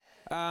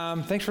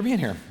Thanks for being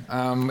here.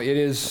 It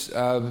is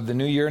the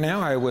new year now.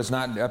 I was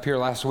not up here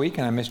last week,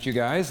 and I missed you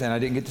guys, and I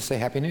didn't get to say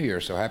Happy New Year,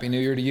 so Happy New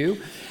Year to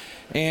you.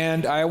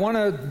 And I want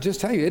to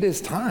just tell you, it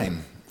is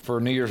time for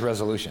New Year's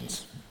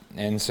resolutions.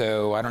 And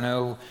so I don't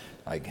know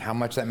like how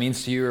much that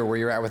means to you or where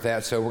you're at with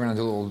that, so we're going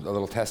to do a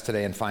little test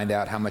today and find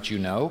out how much you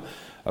know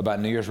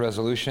about New Year's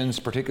resolutions,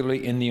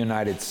 particularly in the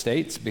United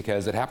States,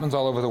 because it happens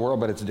all over the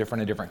world, but it's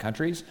different in different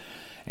countries.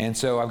 And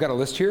so I've got a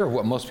list here of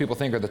what most people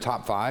think are the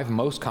top 5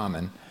 most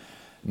common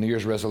New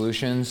Year's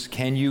resolutions.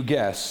 Can you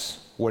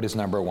guess what is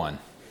number 1?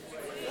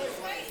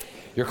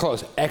 You're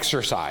close.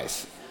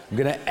 Exercise. I'm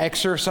going to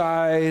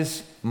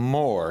exercise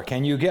more.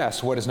 Can you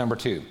guess what is number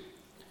 2?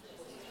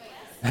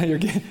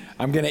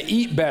 I'm going to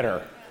eat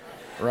better,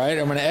 right?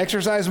 I'm going to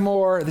exercise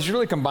more. This should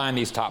really combine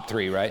these top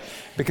 3, right?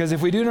 Because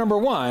if we do number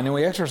 1 and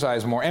we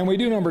exercise more, and we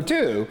do number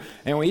 2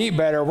 and we eat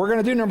better, we're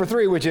going to do number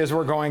 3, which is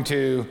we're going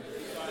to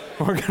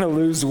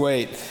lose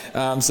weight.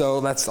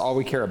 So that's all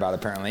we care about,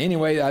 apparently.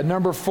 Anyway,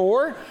 number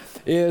 4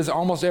 is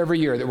almost every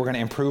year that we're going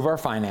to improve our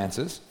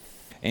finances.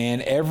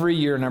 And every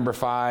year, number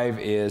 5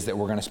 is that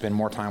we're going to spend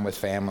more time with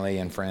family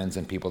and friends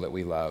and people that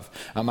we love.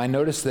 I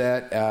noticed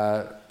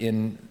that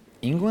in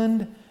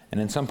England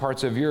and in some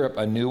parts of Europe,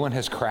 a new one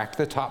has cracked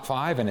the top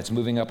 5, and it's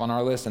moving up on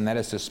our list, and that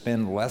is to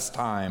spend less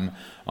time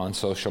on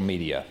social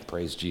media.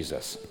 Praise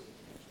Jesus.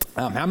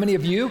 How many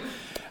of you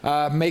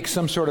make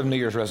some sort of New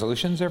Year's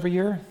resolutions every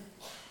year?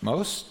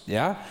 Most?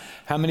 Yeah?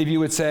 How many of you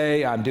would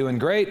say, I'm doing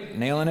great,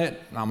 nailing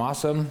it, I'm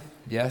awesome?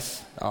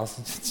 Yes?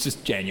 It's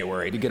just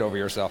January, to get over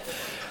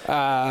yourself.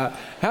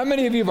 How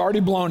many of you have already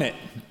blown it?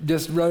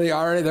 Just really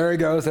already, there it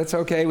goes, that's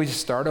okay, we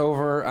just start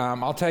over.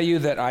 I'll tell you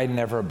that I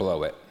never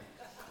blow it.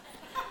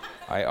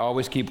 I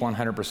always keep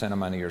 100% of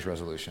my New Year's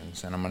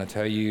resolutions. And I'm going to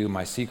tell you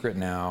my secret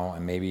now,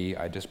 and maybe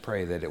I just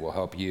pray that it will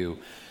help you.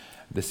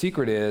 The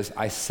secret is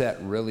I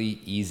set really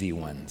easy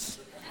ones.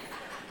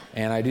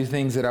 And I do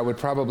things that I would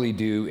probably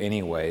do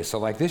anyway. So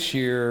like this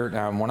year,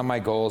 one of my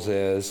goals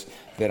is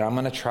that I'm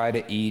going to try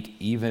to eat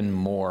even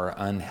more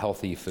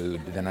unhealthy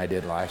food than I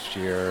did last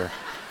year.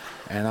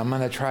 And I'm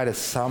going to try to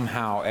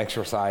somehow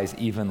exercise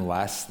even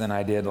less than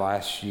I did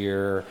last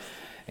year.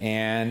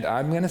 And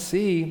I'm going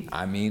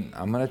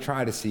to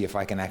try to see if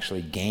I can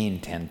actually gain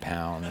 10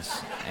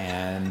 pounds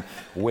and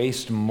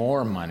waste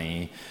more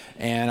money.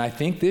 And I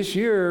think this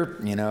year,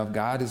 if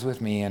God is with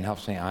me and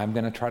helps me, I'm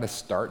going to try to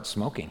start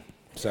smoking.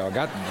 So I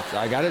got it.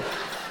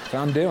 That's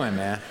what I'm doing,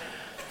 man.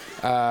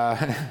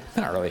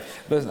 Not really.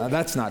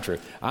 That's not true.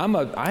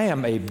 I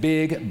am a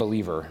big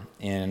believer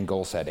in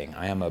goal setting.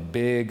 I am a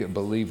big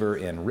believer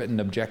in written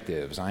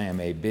objectives. I am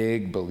a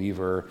big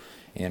believer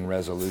in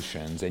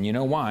resolutions. And you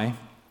know why?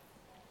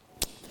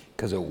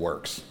 Because it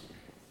works.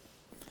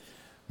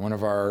 One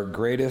of our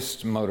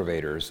greatest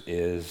motivators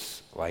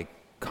is like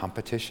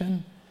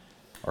competition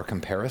or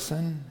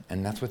comparison,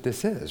 and that's what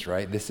this is,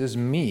 right? This is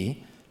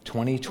me,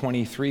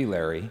 2023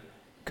 Larry,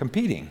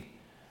 competing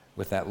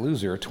with that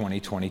loser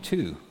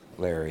 2022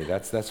 Larry.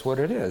 That's what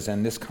it is.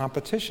 And this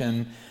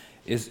competition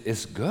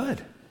is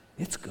good.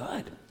 It's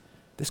good.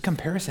 This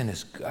comparison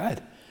is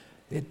good.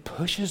 It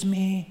pushes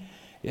me.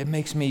 It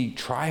makes me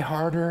try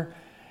harder.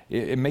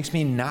 It makes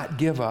me not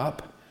give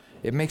up.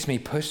 It makes me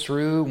push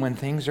through when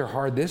things are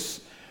hard. This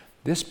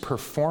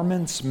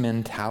performance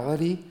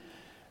mentality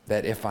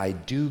that if I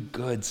do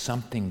good,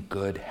 something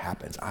good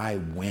happens. I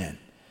win.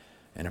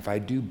 And if I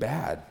do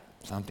bad,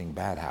 something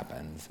bad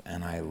happens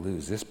and I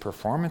lose. This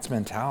performance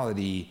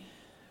mentality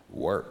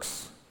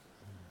works.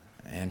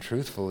 And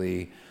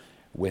truthfully,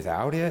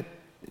 without it,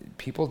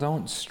 people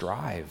don't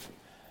strive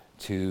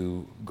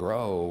to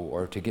grow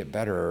or to get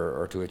better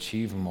or to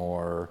achieve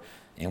more.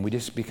 And we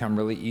just become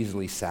really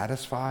easily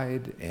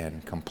satisfied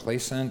and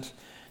complacent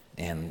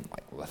and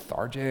like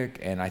lethargic.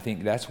 And I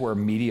think that's where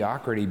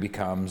mediocrity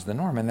becomes the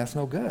norm, and that's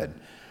no good.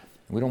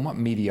 We don't want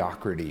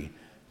mediocrity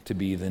to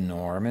be the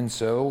norm. And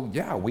so,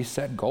 we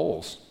set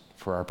goals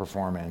for our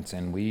performance,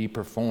 and we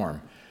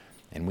perform,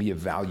 and we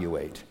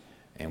evaluate,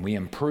 and we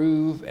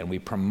improve, and we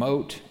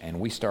promote, and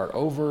we start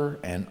over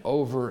and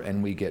over,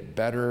 and we get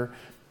better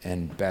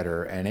and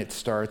better. And it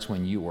starts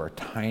when you are a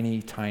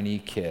tiny, tiny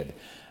kid.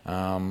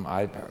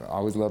 I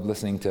always love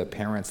listening to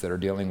parents that are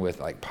dealing with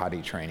like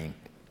potty training,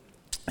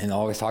 and they'll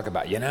always talk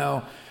about,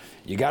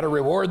 you got to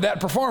reward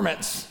that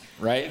performance.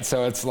 Right?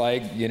 So it's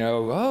like,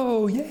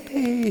 oh,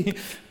 yay,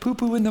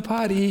 poo-poo in the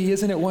potty,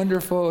 isn't it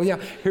wonderful? Yeah,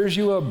 here's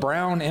you a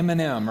brown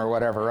M&M or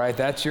whatever, right?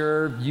 That's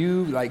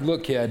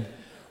look, kid,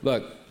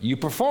 look, you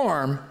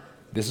perform,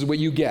 this is what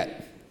you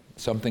get,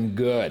 something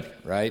good,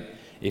 right?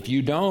 If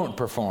you don't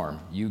perform,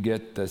 you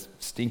get the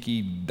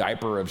stinky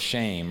diaper of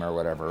shame or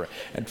whatever.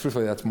 And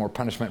truthfully, that's more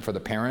punishment for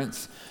the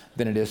parents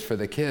than it is for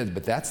the kids,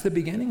 but that's the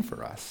beginning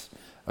for us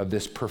of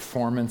this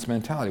performance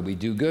mentality. We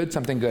do good,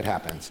 something good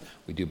happens.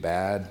 We do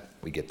bad,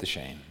 we get the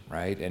shame,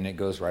 right? And it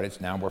goes right.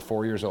 It's now we're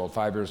 4 years old,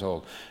 5 years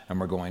old, and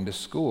we're going to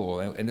school.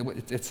 And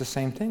it's the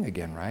same thing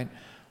again, right?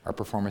 Our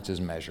performance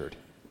is measured,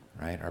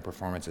 right? Our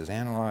performance is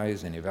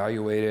analyzed and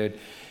evaluated,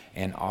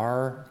 and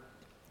our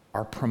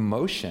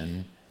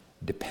promotion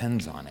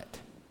depends on it.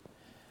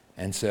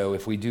 And so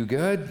if we do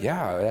good,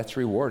 yeah, that's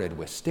rewarded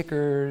with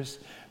stickers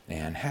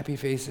and happy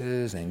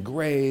faces and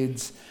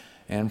grades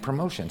and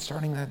promotion,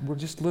 starting that we're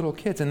just little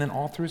kids, and then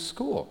all through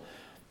school.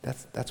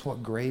 That's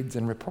what grades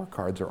and report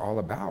cards are all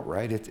about,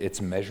 right?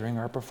 It's measuring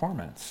our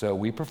performance. So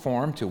we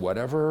perform to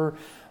whatever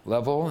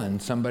level,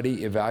 and somebody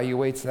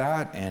evaluates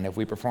that, and if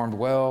we performed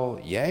well,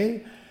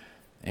 yay.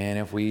 And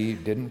if we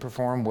didn't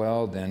perform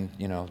well, then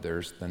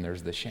there's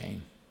the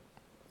shame.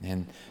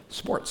 And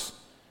sports.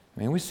 I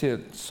mean, we see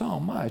it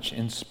so much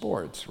in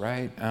sports,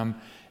 right?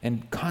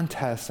 In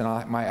contests, and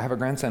I have a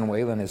grandson,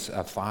 Waylon, is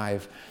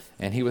 5,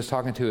 and he was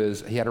talking to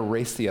he had a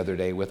race the other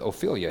day with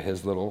Ophelia,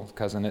 his little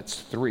cousin.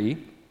 It's 3.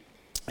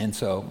 And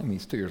so,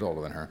 he's 2 years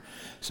older than her.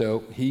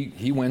 So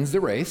he wins the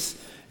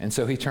race, and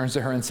so he turns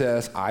to her and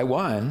says, I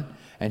won.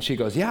 And she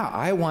goes, yeah,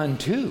 I won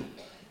too.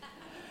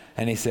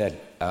 And he said,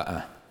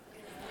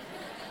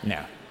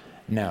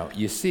 No,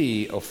 you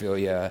see,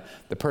 Ophelia,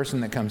 the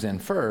person that comes in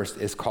first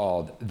is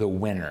called the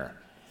winner.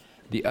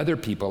 The other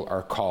people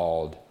are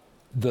called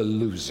the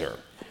loser.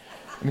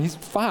 I mean, he's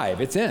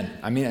 5, it's in.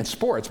 I mean, and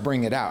sports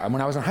bring it out. And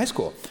when I was in high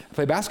school, I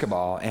played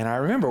basketball, and I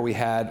remember we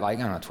had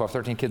 12,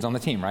 13 kids on the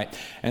team, right?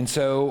 And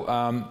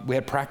so we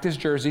had practice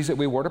jerseys that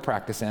we wore to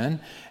practice in,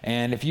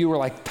 and if you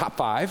were top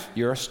 5,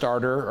 you're a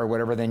starter or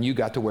whatever, then you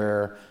got to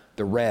wear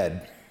the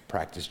red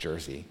practice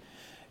jersey.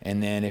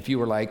 And then if you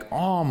were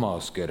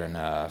almost good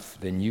enough,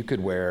 then you could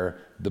wear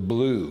the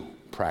blue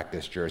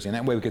practice jersey, and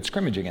that way we could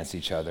scrimmage against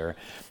each other.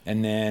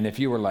 And then if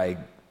you were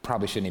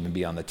probably shouldn't even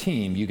be on the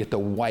team, you get the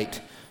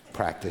white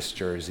practice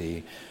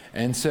jersey.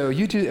 And so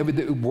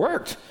it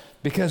worked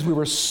because we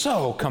were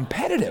so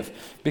competitive,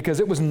 because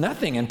it was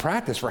nothing in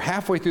practice. For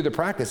halfway through the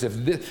practice,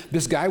 if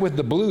this guy with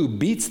the blue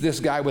beats this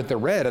guy with the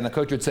red, and the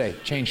coach would say,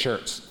 change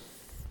shirts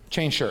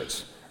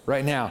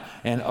right now.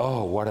 And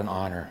oh, what an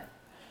honor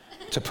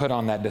to put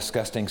on that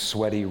disgusting,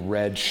 sweaty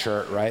red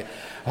shirt, right?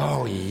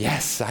 Oh,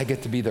 yes, I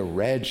get to be the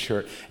red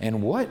shirt.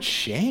 And what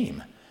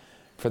shame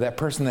for that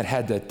person that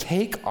had to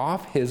take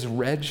off his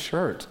red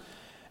shirt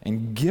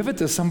and give it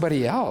to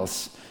somebody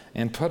else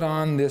and put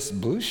on this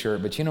blue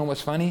shirt. But you know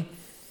what's funny?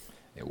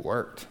 It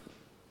worked,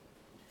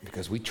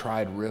 because we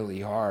tried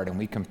really hard and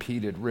we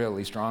competed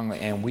really strongly,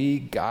 and we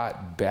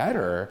got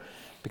better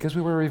because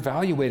we were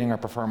evaluating our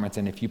performance.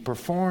 And if you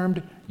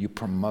performed, you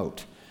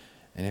promote.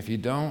 And if you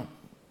don't,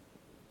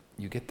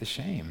 you get the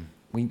shame.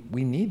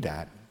 We need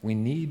that. We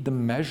need the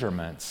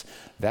measurements.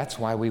 That's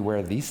why we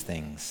wear these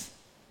things,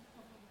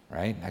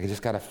 right? I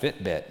just got a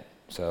Fitbit,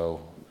 so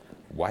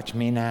watch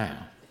me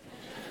now,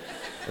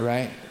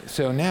 right?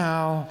 So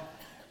now,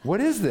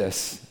 what is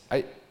this?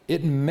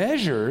 It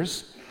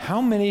measures how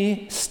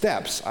many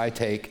steps I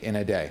take in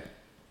a day.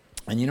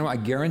 And I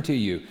guarantee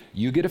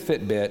you get a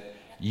Fitbit,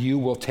 you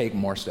will take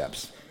more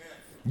steps.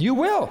 You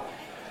will.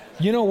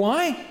 You know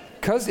why?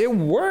 Because it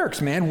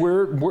works, man.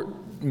 We're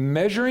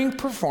measuring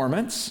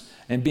performance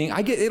and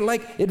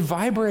it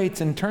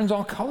vibrates and turns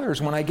all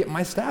colors when I get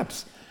my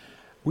steps.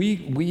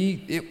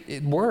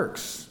 It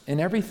works in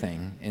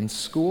everything, in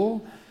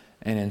school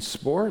and in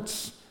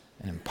sports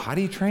and in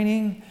potty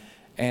training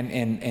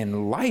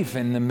and life,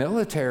 in the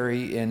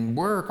military, in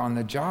work, on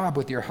the job,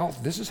 with your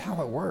health. This is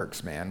how it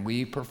works, man.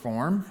 We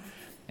perform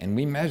and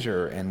we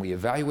measure and we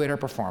evaluate our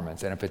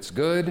performance. And if it's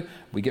good,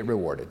 we get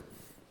rewarded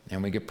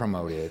and we get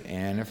promoted.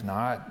 And if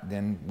not,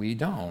 then we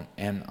don't.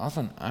 And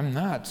often, I'm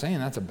not saying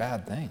that's a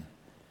bad thing.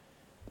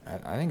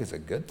 I think it's a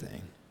good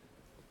thing.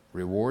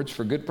 Rewards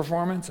for good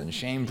performance and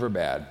shame for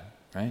bad,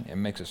 right? It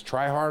makes us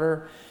try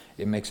harder.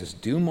 It makes us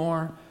do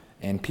more.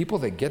 And people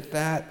that get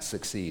that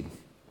succeed.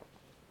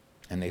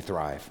 And they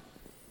thrive.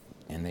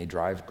 And they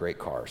drive great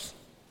cars,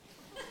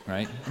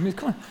 right? I mean,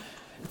 come on.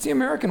 It's the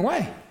American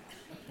way.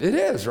 It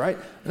is, right?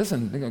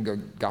 Listen, I'm going to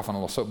go off on a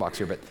little soapbox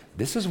here, but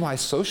this is why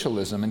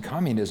socialism and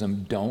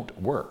communism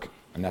don't work.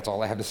 And that's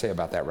all I have to say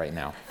about that right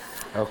now,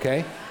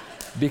 okay?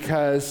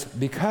 Because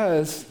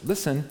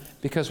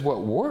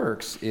what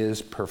works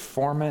is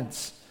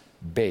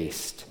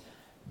performance-based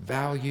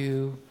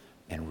value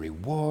and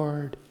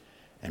reward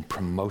and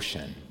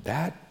promotion.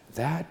 That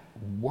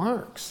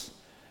works.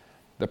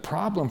 The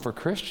problem for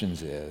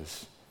Christians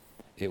is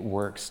it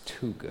works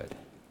too good.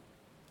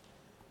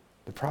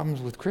 The problems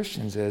with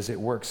Christians is it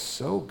works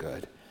so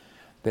good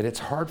that it's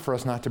hard for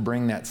us not to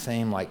bring that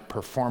same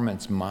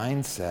performance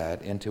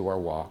mindset into our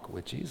walk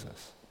with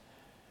Jesus.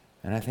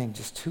 And I think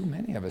just too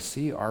many of us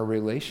see our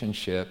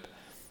relationship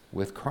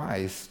with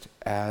Christ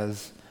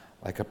as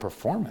a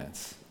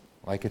performance,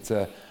 it's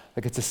a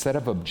set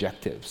of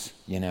objectives.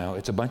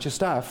 It's a bunch of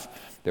stuff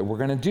that we're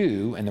going to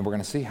do, and then we're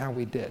going to see how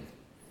we did.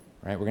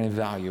 Right? We're going to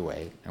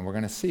evaluate, and we're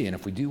going to see. And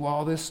if we do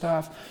all this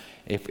stuff,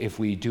 if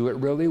we do it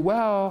really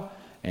well,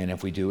 and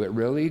if we do it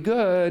really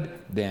good,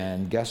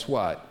 then guess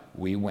what?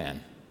 We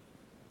win.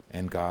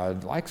 And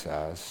God likes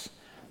us.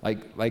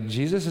 Like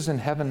Jesus is in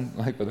heaven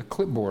with a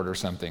clipboard or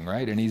something,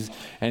 right? And he's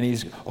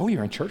oh,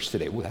 you're in church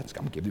today. Well, I'm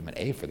going to give you an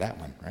A for that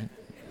one, right?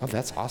 Oh,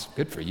 that's awesome.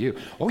 Good for you.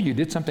 Oh, you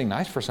did something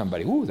nice for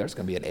somebody. Ooh, there's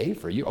going to be an A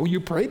for you. Oh, you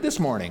prayed this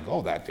morning.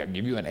 Oh, I'll give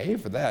you an A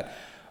for that.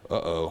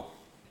 Uh-oh.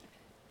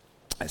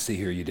 I see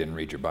here you didn't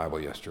read your Bible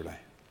yesterday.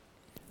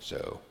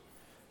 So,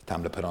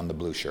 time to put on the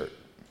blue shirt,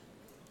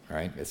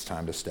 right? It's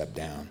time to step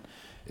down.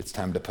 It's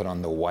time to put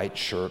on the white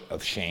shirt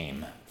of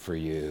shame for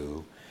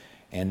you.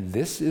 And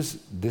this is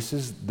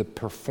the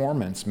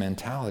performance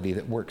mentality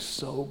that works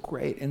so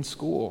great in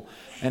school,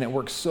 and it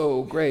works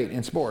so great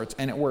in sports,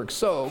 and it works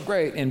so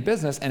great in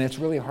business, and it's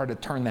really hard to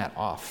turn that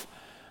off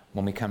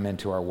when we come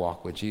into our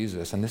walk with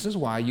Jesus. And this is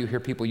why you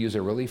hear people use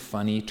a really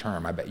funny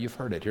term. I bet you've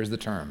heard it. Here's the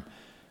term: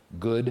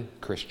 good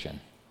Christian.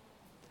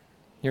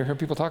 You ever hear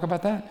people talk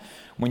about that?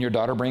 When your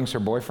daughter brings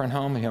her boyfriend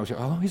home, you know,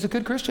 oh, he's a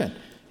good Christian.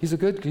 He's a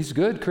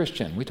good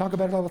Christian. We talk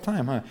about it all the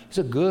time, huh? He's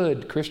a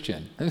good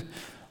Christian.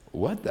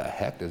 What the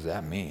heck does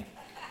that mean?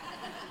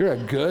 You're a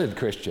good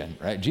Christian,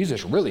 right?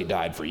 Jesus really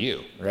died for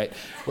you, right?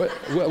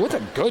 What's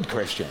a good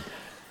Christian?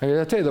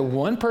 I'll tell you, the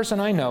one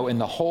person I know in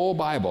the whole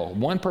Bible,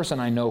 one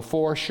person I know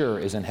for sure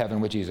is in heaven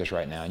with Jesus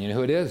right now. And you know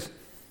who it is?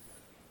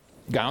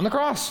 Guy on the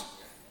cross.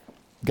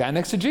 Guy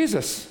next to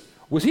Jesus.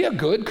 Was he a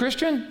good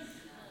Christian?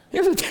 He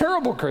was a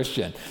terrible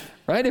Christian,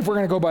 right? If we're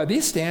going to go by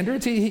these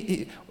standards,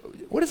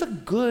 what is a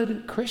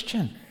good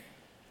Christian?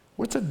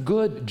 What's a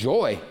good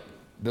Joy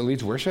that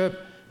leads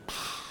worship?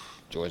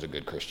 Joy's a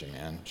good Christian,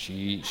 man.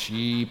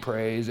 She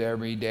prays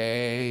every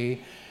day.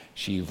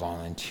 She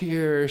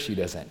volunteers. She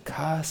doesn't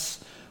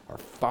cuss or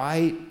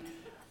fight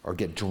or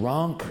get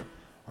drunk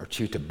or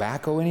chew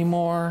tobacco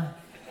anymore.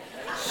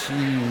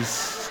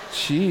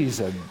 She's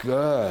a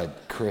good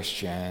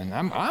Christian.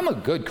 I'm a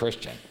good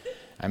Christian.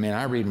 I mean,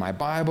 I read my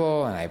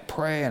Bible and I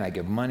pray and I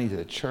give money to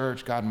the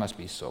church. God must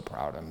be so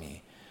proud of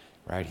me,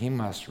 right?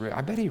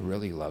 I bet he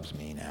really loves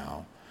me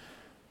now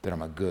that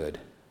I'm a good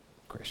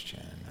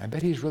Christian. I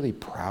bet he's really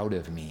proud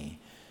of me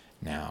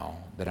now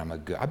that I'm a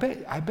good.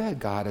 I bet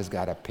God has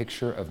got a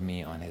picture of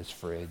me on his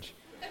fridge,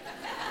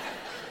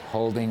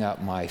 holding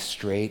up my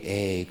straight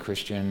A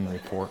Christian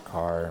report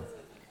card.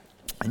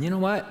 And you know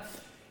what?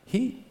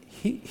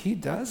 He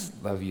does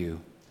love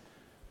you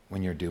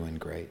when you're doing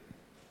great.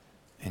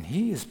 And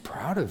he is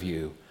proud of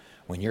you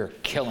when you're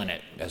killing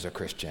it as a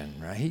Christian,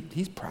 right?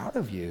 He's proud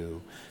of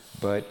you.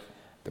 But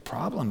the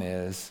problem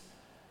is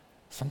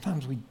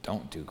sometimes we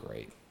don't do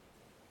great.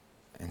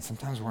 And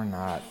sometimes we're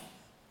not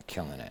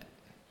killing it.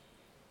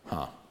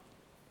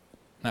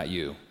 Not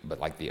you,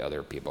 but like the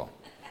other people.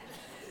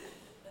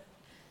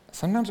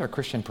 Sometimes our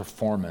Christian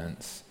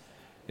performance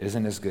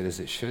isn't as good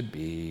as it should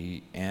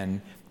be.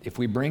 And if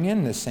we bring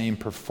in the same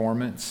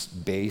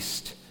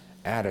performance-based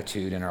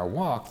attitude in our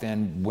walk,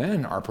 then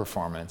when our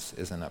performance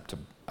isn't up to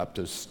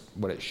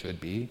what it should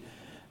be,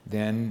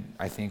 then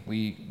I think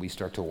we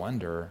start to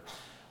wonder,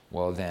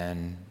 well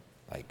then,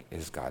 like,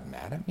 is God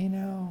mad at me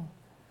now?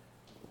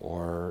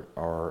 Or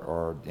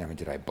I mean,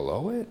 did I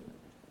blow it?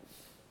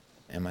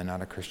 Am I not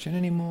a Christian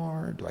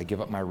anymore? Do I give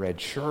up my red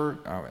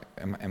shirt?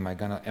 Am I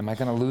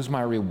gonna lose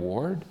my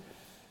reward?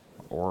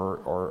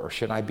 Or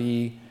should I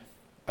be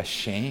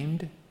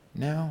ashamed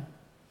now?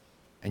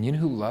 And you know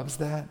who loves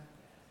that?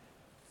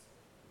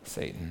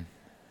 Satan.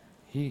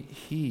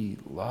 He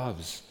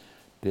loves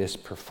this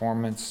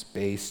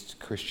performance-based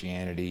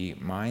Christianity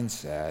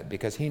mindset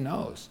because he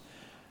knows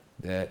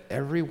that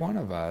every one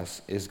of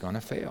us is going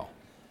to fail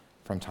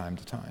from time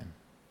to time.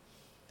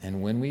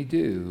 And when we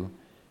do,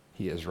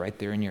 he is right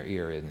there in your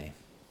ear, isn't he?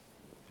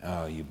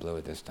 Oh, you blew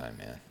it this time,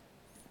 man.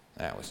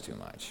 That was too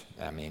much.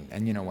 I mean,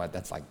 and you know what?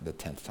 That's like the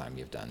 10th time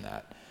you've done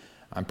that.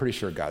 I'm pretty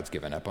sure God's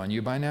given up on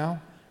you by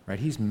now, right?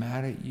 He's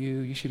mad at you.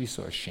 You should be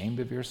so ashamed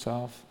of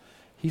yourself.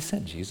 He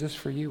sent Jesus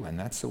for you, and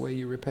that's the way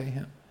you repay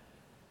him.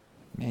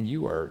 Man,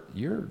 you're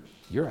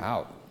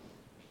out.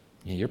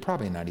 You're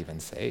probably not even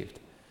saved.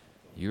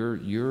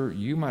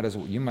 You might as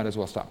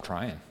well stop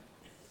trying.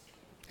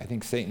 I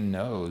think Satan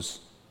knows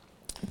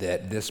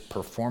that this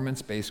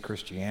performance-based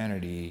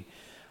Christianity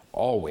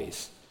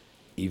always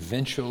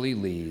eventually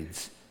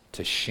leads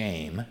to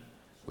shame,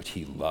 which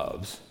he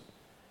loves,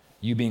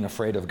 you being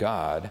afraid of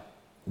God,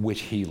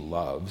 which he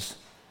loves,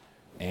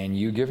 and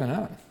you giving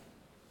up,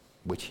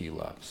 which he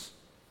loves.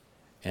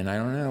 And I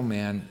don't know,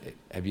 man,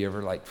 have you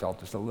ever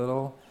felt just a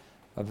little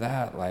of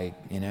that? I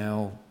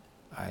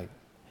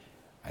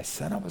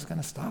said I was going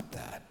to stop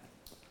that.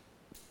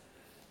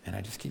 And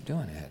I just keep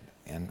doing it.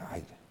 And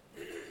I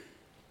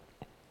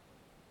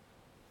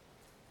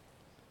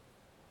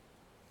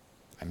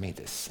made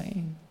the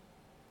same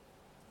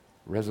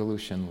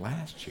resolution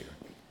last year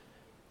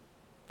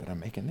that I'm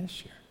making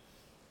this year.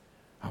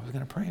 I was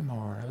going to pray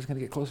more. I was going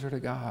to get closer to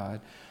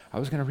God. I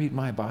was going to read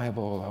my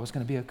Bible. I was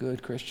going to be a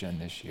good Christian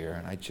this year,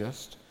 and I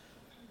just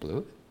blew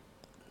it.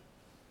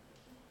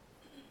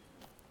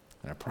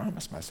 And I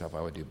promised myself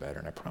I would do better,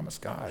 and I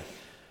promised God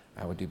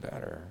I would do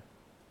better,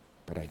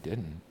 but I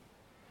didn't.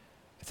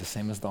 It's the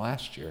same as the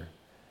last year,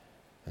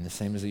 and the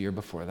same as the year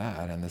before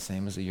that, and the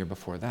same as the year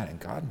before that, and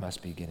God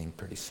must be getting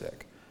pretty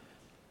sick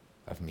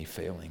of me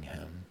failing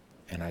him.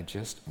 And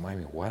why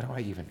do I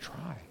even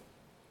try?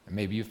 And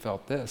maybe you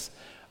felt this.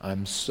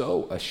 I'm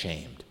so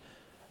ashamed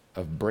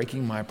of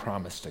breaking my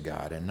promise to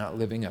God and not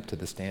living up to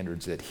the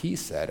standards that he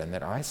set and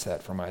that I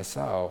set for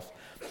myself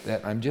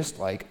that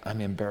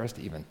I'm embarrassed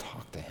to even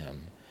talk to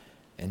him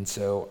And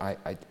so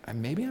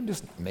maybe I'm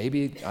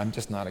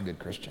just not a good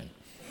Christian.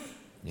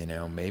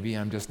 Maybe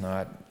I'm just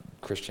not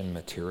Christian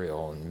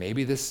material, and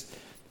maybe this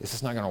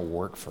is not going to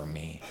work for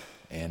me.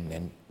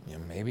 And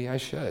maybe I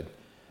should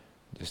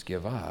just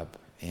give up.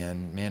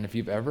 And man, if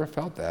you've ever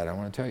felt that, I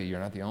want to tell you, you're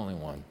not the only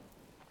one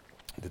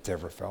that's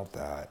ever felt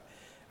that.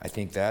 I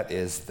think that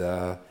is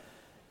the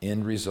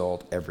end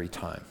result every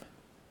time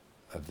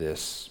of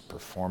this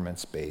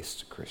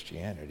performance-based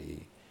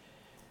Christianity.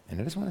 And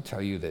I just want to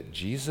tell you that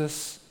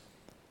Jesus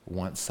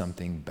wants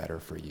something better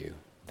for you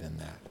than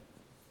that.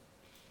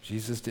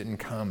 Jesus didn't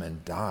come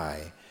and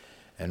die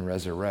and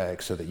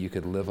resurrect so that you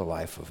could live a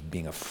life of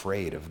being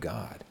afraid of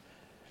God,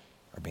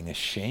 or being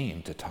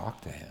ashamed to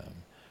talk to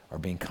him, or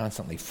being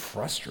constantly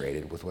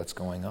frustrated with what's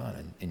going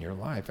on in your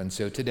life. And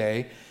so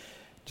today,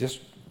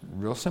 just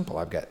real simple,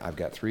 I've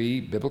got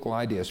 3 biblical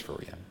ideas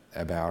for you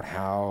about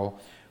how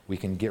we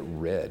can get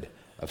rid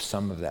of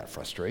some of that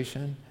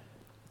frustration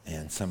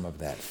and some of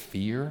that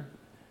fear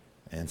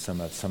and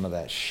some of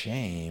that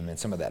shame and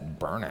some of that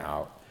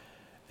burnout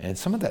and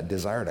some of that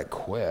desire to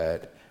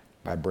quit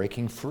by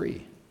breaking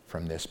free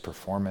from this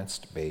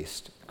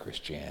performance-based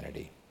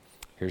Christianity.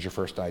 Here's your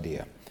first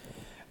idea.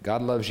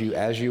 God loves you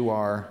as you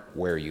are,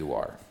 where you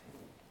are.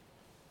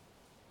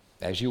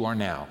 As you are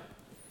now,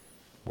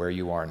 where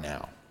you are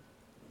now.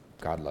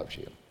 God loves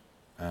you.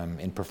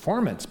 In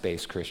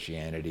performance-based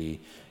Christianity,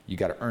 you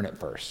got to earn it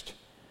first,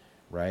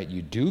 right?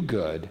 You do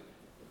good,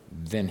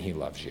 then he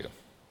loves you,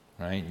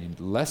 right?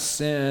 Less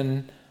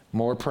sin,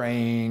 more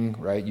praying,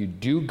 right? You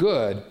do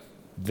good,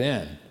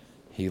 then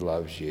he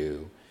loves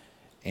you.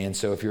 And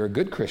so if you're a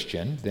good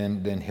Christian,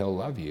 then he'll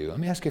love you. Let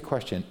me ask you a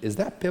question. Is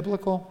that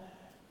biblical?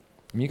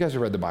 I mean, you guys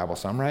have read the Bible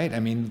some, right? I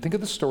mean, think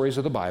of the stories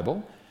of the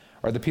Bible.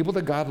 Are the people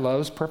that God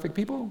loves perfect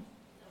people?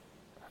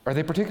 Are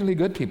they particularly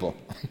good people?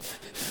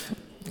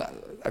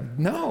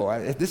 No,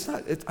 it's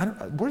not.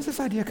 Where does this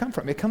idea come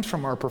from? It comes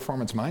from our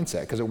performance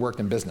mindset because it worked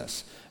in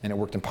business, and it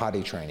worked in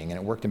potty training, and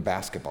it worked in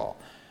basketball.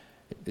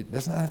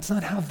 That's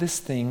not how this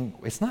thing,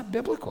 it's not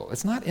biblical.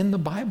 It's not in the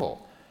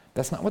Bible.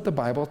 That's not what the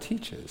Bible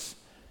teaches.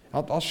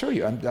 I'll show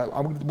you.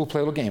 We'll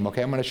play a little game,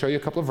 okay? I'm going to show you a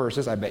couple of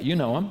verses. I bet you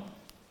know them.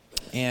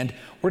 And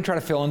we're going to try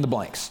to fill in the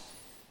blanks,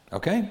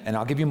 okay? And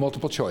I'll give you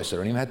multiple choice. I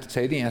don't even have to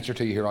say the answer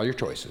till you hear all your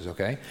choices,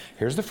 okay?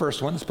 Here's the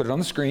first one. Let's put it on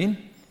the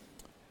screen.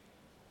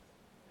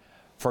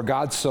 For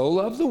God so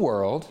loved the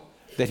world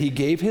that he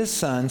gave his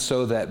son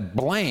so that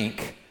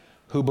blank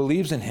who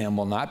believes in him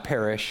will not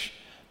perish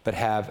but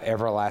have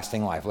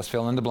everlasting life. Let's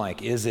fill in the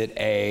blank. Is it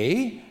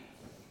A,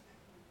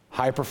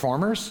 high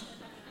performers?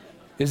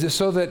 Is it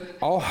so that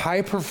all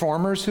high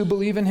performers who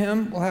believe in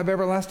him will have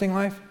everlasting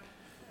life?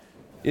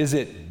 Is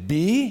it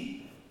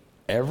B,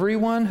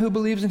 everyone who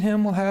believes in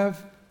him will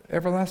have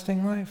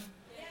everlasting life?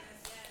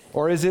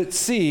 Or is it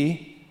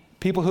C,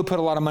 people who put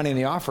a lot of money in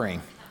the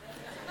offering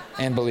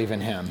and believe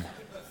in him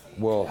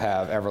will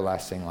have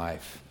everlasting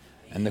life?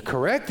 And the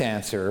correct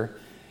answer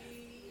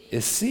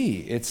is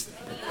C. It's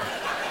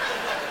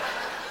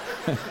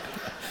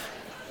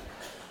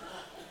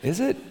Is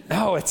it?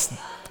 No, it's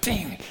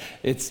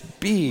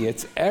B.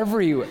 It's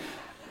everyone.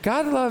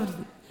 God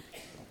loved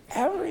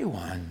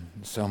everyone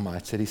so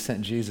much that he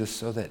sent Jesus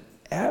so that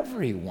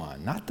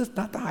everyone, not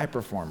the high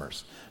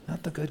performers,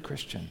 not the good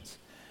Christians,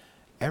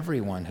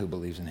 everyone who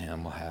believes in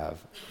him will have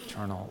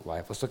eternal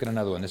life. Let's look at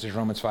another one. This is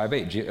Romans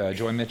 5:8.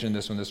 Joy mentioned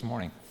this one this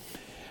morning.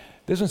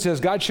 This one says,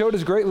 God showed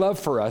his great love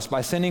for us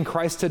by sending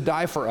Christ to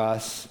die for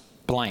us,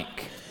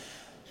 blank.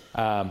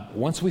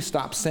 Once we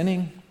stop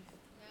sinning,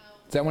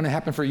 is that when it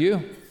happened for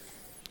you?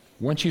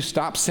 Once you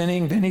stop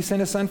sinning, then he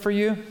sent his son for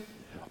you?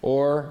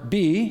 Or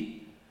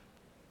B,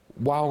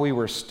 while we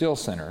were still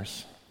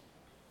sinners?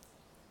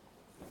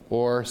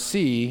 Or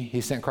C,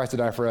 he sent Christ to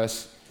die for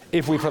us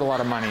if we put a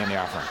lot of money in the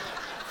offering?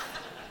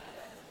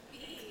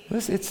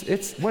 What's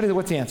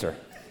the answer?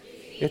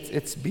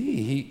 It's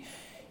B.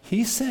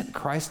 He sent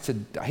Christ to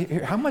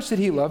die. How much did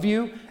he love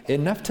you?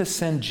 Enough to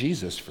send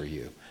Jesus for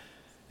you.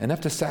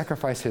 Enough to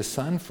sacrifice his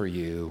son for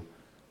you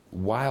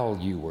while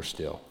you were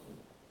still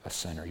a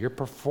sinner. Your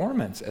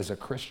performance as a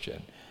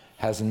Christian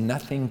has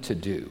nothing to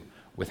do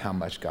with how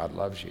much God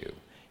loves you.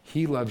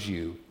 He loves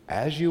you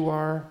as you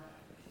are,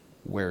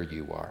 where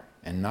you are.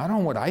 And not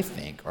on what I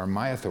think or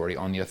my authority,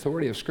 on the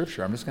authority of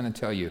Scripture. I'm just going to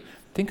tell you,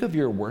 think of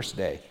your worst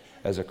day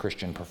as a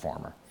Christian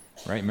performer,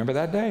 right? Remember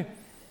that day?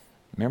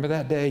 Remember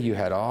that day you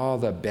had all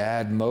the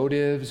bad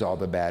motives, all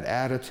the bad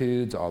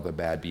attitudes, all the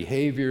bad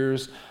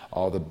behaviors,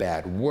 all the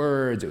bad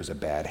words. It was a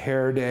bad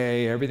hair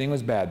day. Everything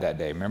was bad that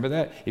day. Remember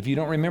that? If you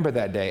don't remember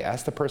that day,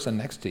 ask the person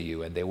next to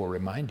you and they will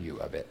remind you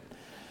of it.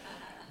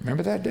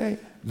 Remember that day?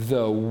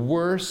 The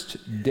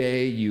worst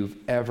day you've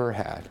ever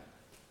had.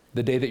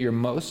 The day that you're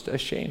most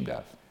ashamed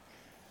of.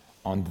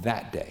 On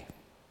that day,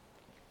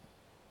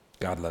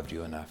 God loved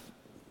you enough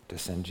to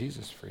send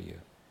Jesus for you.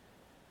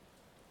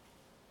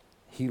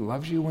 He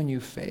loves you when you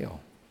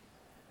fail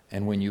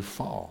and when you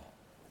fall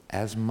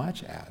as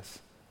much as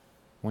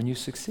when you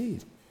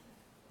succeed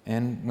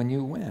and when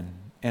you win.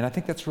 And I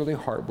think that's really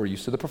hard. We're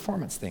used to the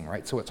performance thing,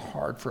 right? So it's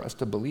hard for us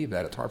to believe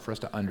that. It's hard for us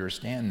to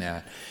understand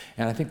that.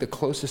 And I think the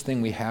closest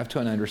thing we have to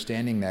an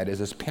understanding that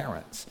is as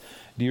parents.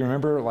 Do you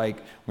remember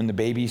like when the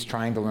baby's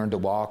trying to learn to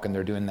walk and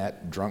they're doing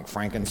that drunk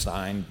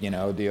Frankenstein,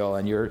 deal,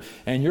 and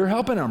you're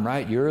helping them,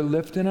 right? You're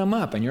lifting them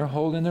up and you're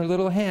holding their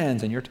little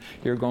hands and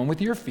you're going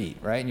with your feet,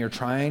 right? And you're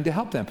trying to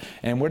help them.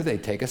 And what do they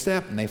take a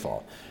step and they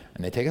fall.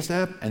 And they take a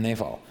step and they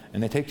fall.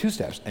 And they take 2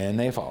 steps and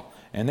they fall.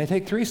 And they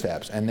take 3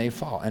 steps and they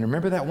fall. And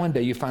remember that one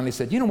day you finally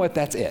said, you know what,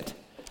 that's it,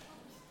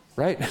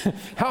 right?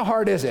 How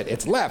hard is it?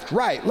 It's left,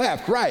 right,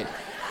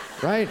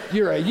 right?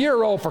 You're a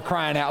year old, for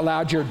crying out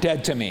loud, you're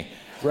dead to me,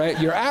 right?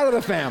 You're out of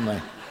the family.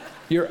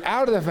 You're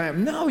out of the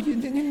family. No, you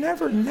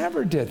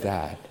never did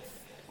that.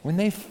 When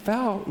they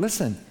fell,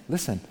 listen,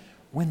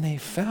 when they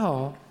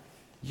fell,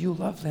 you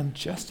loved them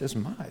just as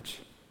much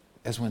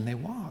as when they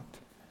walked.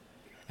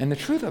 And the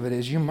truth of it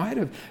is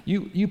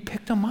you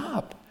picked them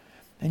up.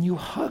 And you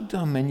hugged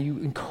them and you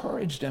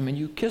encouraged them and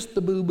you kissed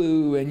the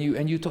boo-boo and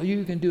you told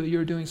you can do it,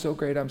 you're doing so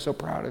great, I'm so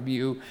proud of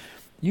you.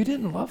 You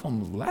didn't love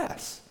them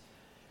less.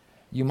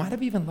 You might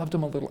have even loved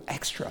them a little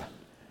extra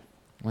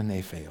when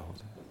they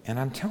failed. And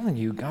I'm telling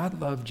you,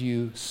 God loved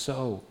you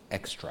so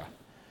extra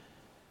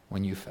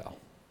when you fell,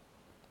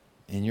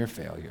 in your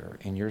failure,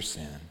 in your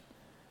sin,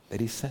 that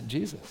he sent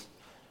Jesus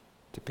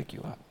to pick you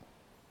up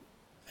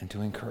and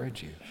to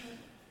encourage you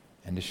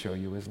and to show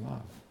you his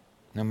love.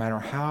 No matter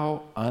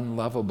how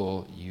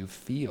unlovable you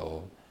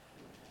feel,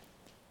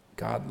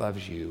 God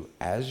loves you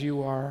as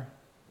you are,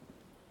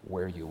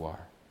 where you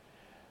are.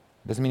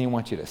 Doesn't mean he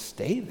wants you to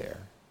stay there.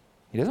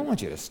 He doesn't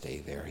want you to stay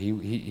there.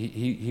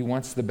 He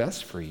wants the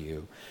best for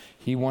you.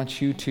 He wants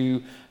you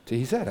to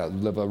he said,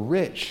 live a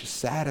rich,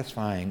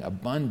 satisfying,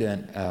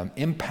 abundant,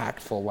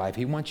 impactful life.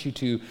 He wants you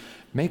to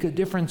make a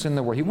difference in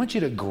the world. He wants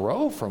you to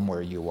grow from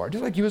where you are,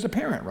 just like you as a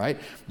parent, right?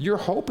 You're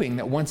hoping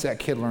that once that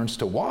kid learns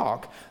to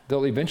walk,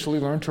 they'll eventually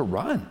learn to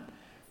run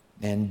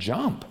and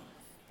jump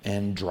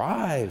and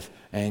drive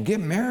and get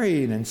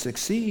married and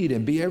succeed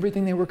and be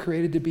everything they were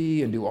created to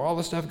be and do all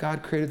the stuff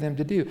God created them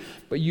to do.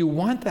 But you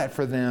want that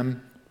for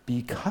them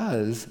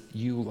because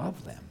you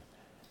love them.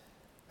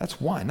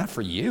 That's why, not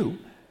for you.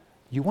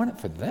 You want it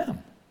for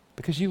them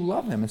because you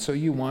love them, and so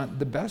you want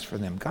the best for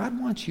them. God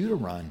wants you to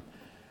run.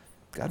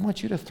 God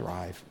wants you to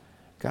thrive.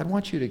 God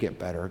wants you to get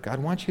better. God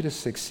wants you to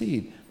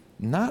succeed,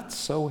 not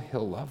so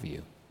he'll love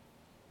you,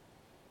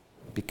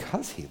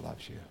 because he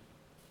loves you.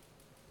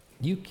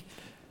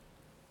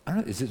 I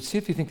don't know, see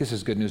if you think this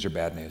is good news or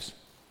bad news.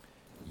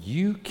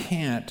 You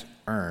can't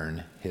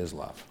earn his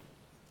love.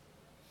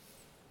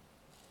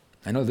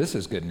 I know this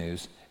is good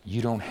news.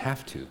 You don't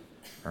have to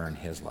earn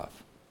his love.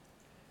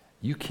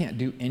 You can't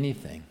do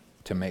anything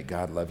to make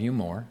God love you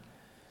more.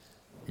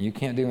 You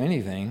can't do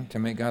anything to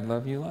make God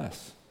love you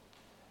less.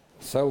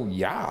 So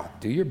yeah,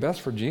 do your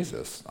best for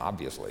Jesus,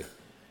 obviously,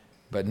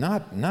 but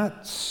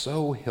not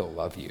so he'll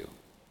love you,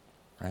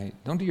 right?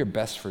 Don't do your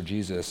best for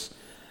Jesus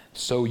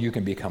so you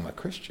can become a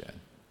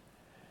Christian.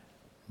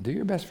 Do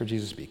your best for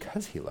Jesus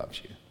because he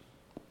loves you.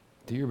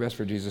 Do your best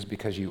for Jesus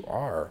because you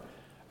are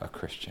a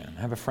Christian.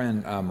 I have a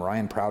friend,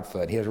 Ryan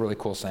Proudfoot. He has a really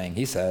cool saying.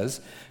 He says,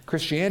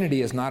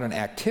 Christianity is not an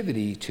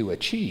activity to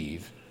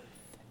achieve,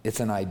 it's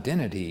an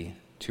identity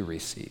to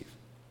receive.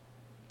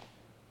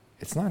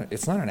 It's not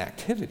an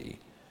activity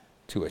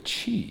to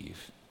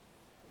achieve.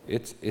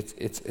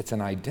 It's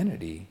an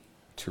identity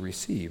to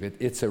receive.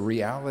 It's a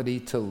reality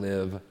to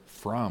live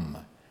from,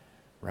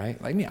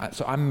 right? Like me,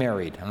 so I'm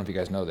married. I don't know if you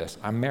guys know this.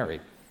 I'm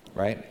married,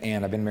 right?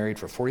 And I've been married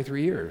for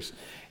 43 years.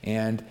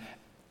 And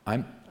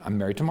I'm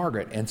married to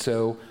Margaret. And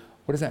so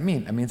what does that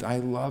mean? It means I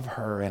love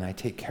her and I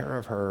take care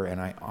of her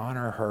and I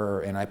honor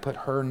her and I put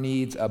her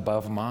needs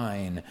above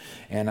mine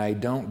and I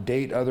don't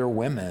date other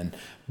women.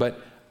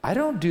 But I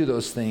don't do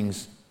those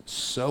things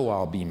so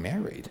I'll be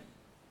married.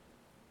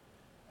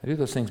 I do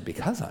those things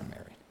because I'm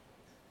married,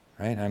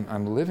 right?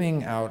 I'm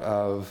living out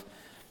of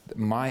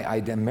my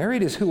identity.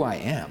 Married is who I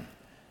am.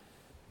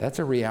 That's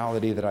a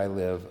reality that I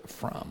live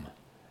from.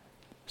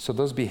 So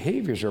those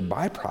behaviors are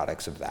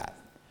byproducts of that,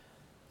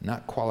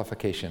 not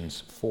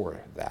qualifications for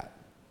that.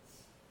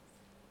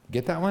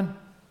 Get that one?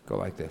 Go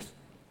like this.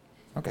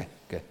 Okay,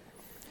 good.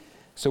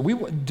 So we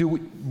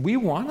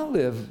want to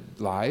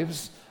live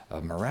lives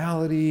of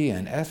morality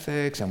and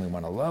ethics, and we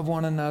want to love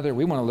one another.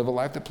 We want to live a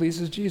life that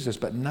pleases Jesus,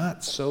 but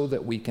not so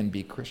that we can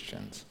be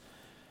Christians.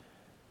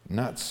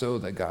 Not so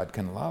that God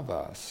can love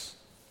us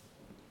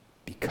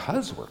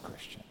because we're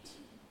Christians,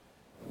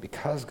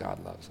 because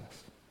God loves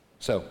us.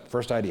 So,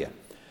 first idea,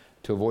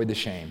 to avoid the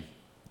shame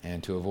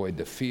and to avoid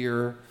the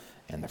fear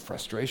and the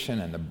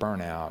frustration and the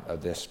burnout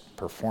of this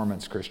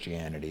performance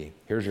Christianity.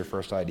 Here's your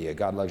first idea.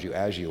 God loves you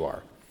as you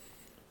are,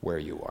 where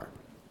you are.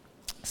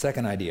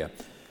 Second idea,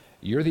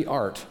 you're the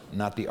art,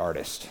 not the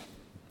artist.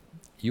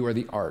 You are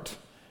the art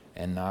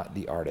and not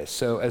the artist.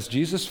 So as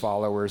Jesus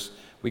followers,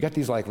 we got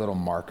these like little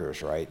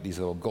markers, right? These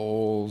little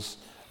goals,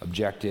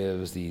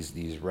 objectives,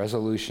 these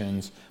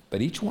resolutions,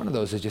 but each one of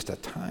those is just a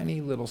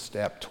tiny little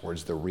step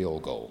towards the real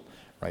goal,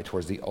 right?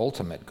 Towards the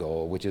ultimate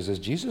goal, which is as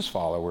Jesus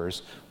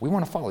followers, we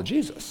want to follow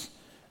Jesus,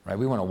 right?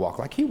 We want to walk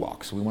like he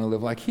walks. We want to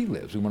live like he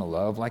lives. We want to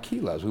love like he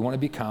loves. We want to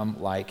become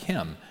like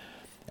him.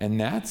 And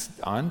that's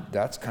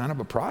kind of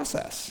a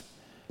process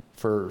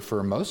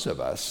for most of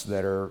us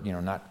that are,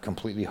 not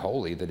completely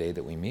holy the day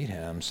that we meet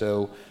him.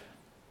 So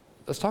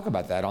let's talk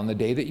about that. On the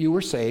day that you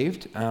were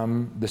saved,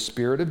 the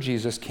Spirit of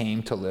Jesus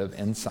came to live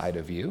inside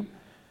of you.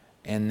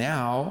 And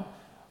now,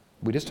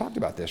 we just talked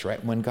about this,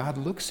 right? When God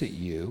looks at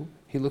you,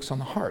 he looks on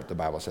the heart, the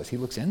Bible says. He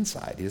looks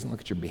inside. He doesn't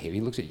look at your behavior.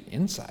 He looks at you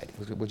inside. He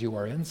looks at what you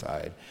are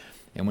inside.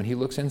 And when he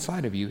looks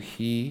inside of you,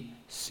 he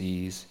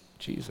sees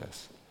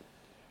Jesus.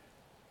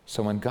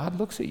 So when God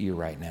looks at you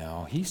right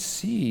now, he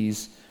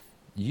sees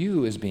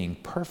you as being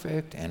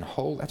perfect and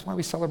whole. That's why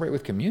we celebrate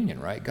with communion,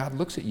 right? God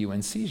looks at you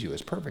and sees you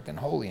as perfect and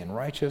holy and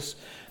righteous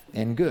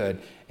and good.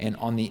 And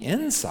on the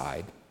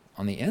inside,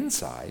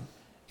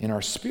 in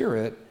our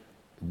spirit,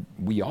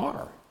 we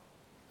are.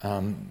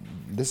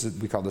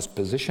 We call this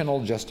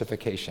positional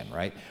justification,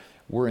 right?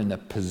 We're in the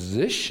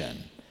position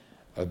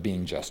of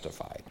being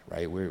justified,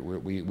 right?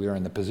 We are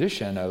in the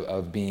position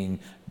of being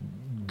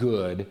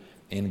good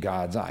in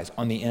God's eyes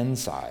on the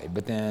inside,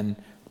 but then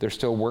there's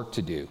still work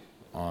to do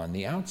on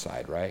the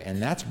outside, right?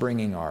 And that's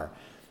bringing our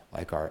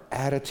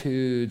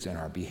attitudes and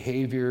our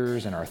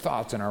behaviors and our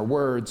thoughts and our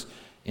words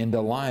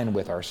into line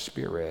with our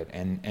spirit,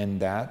 and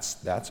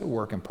that's a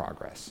work in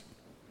progress.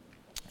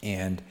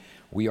 And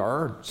we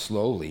are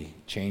slowly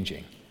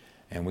changing,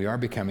 and we are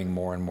becoming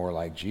more and more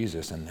like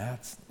Jesus, and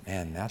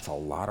that's a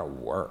lot of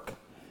work.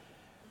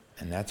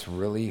 And that's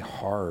really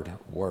hard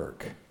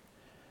work.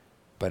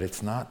 But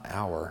it's not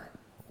our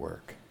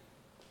work.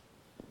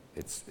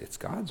 It's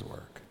God's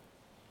work.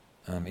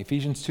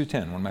 Ephesians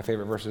 2:10, one of my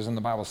favorite verses in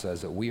the Bible,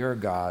 says that we are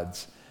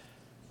God's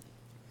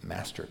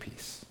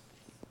masterpiece.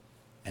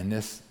 And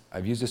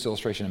I've used this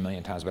illustration a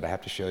million times, but I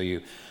have to show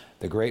you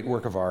the great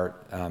work of art,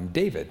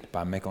 David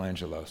by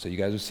Michelangelo. So you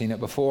guys have seen it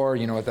before.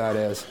 You know what that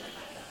is.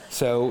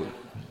 So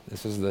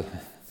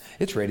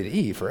it's rated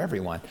E for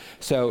everyone.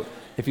 So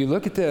if you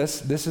look at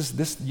this,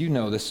 you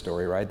know this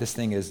story, right? This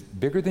thing is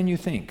bigger than you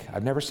think.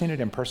 I've never seen it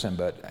in person,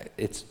 but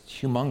it's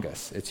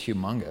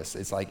humongous.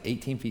 It's like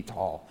 18 feet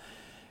tall.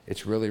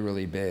 It's really,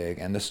 really big.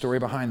 And the story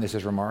behind this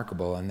is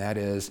remarkable, and that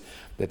is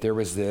that there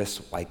was this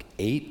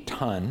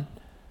 8-ton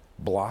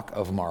block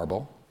of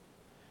marble,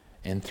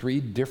 and 3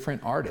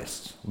 different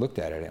artists looked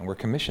at it and were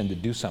commissioned to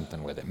do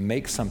something with it,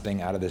 make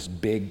something out of this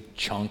big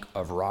chunk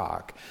of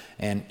rock.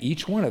 And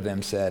each one of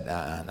them said,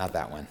 not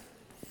that one.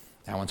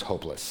 That one's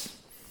hopeless.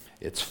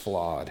 It's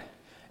flawed.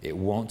 It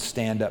won't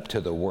stand up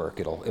to the work.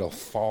 It'll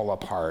fall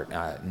apart.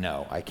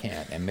 No, I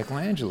can't. And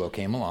Michelangelo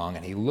came along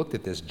and he looked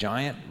at this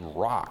giant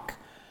rock.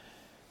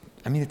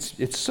 I mean,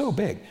 it's so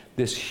big,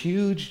 this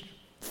huge,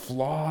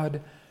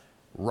 flawed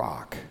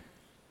rock.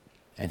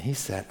 And he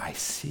said, I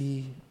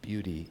see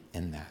beauty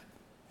in that.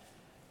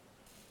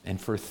 And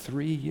for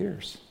 3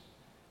 years,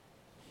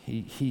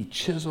 he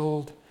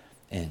chiseled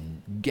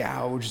and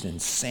gouged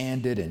and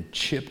sanded and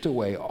chipped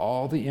away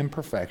all the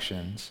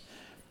imperfections,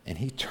 and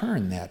he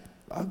turned that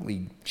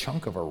ugly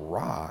chunk of a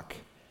rock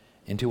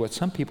into what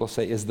some people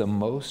say is the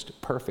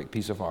most perfect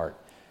piece of art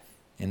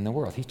in the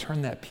world. He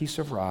turned that piece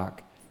of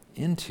rock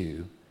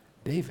into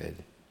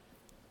David.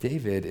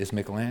 David is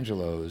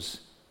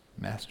Michelangelo's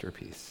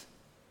masterpiece.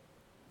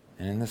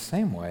 And in the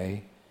same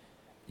way,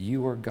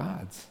 you are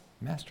God's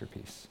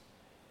masterpiece.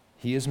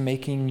 He is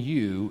making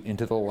you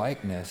into the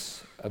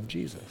likeness of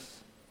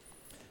Jesus.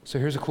 So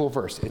here's a cool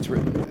verse.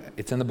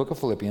 It's in the book of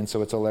Philippians,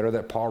 so it's a letter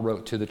that Paul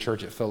wrote to the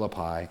church at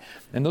Philippi.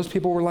 And those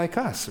people were like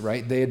us,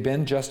 right? They had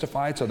been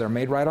justified, so they're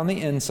made right on the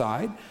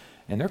inside,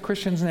 and they're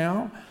Christians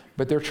now,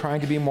 but they're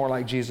trying to be more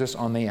like Jesus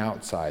on the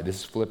outside. This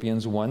is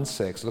Philippians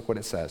 1:6. Look what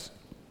it says.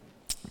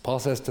 Paul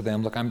says to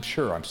them, look, I'm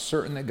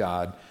certain that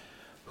God,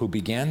 who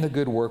began the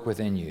good work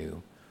within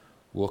you,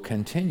 will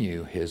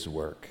continue his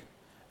work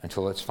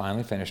until it's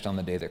finally finished on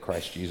the day that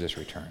Christ Jesus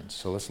returns.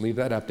 So let's leave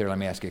that up there. Let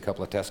me ask you a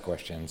couple of test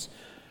questions.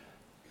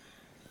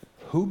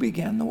 Who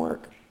began the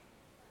work?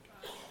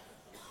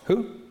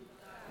 Who?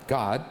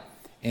 God.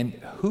 And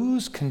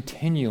who's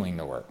continuing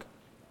the work?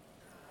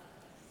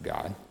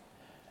 God.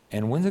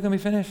 And when's it going to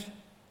be finished?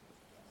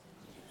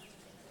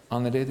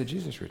 On the day that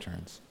Jesus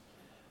returns.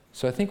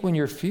 So I think when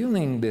you're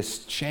feeling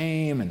this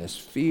shame and this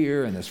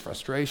fear and this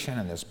frustration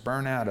and this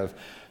burnout of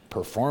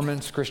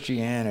performance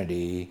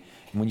Christianity,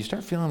 and when you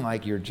start feeling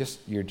like you're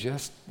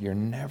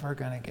never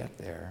going to get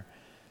there,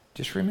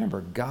 just remember,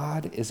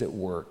 God is at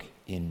work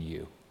in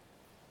you.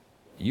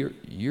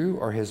 You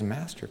are his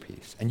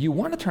masterpiece. And you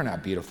want to turn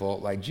out beautiful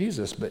like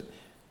Jesus, but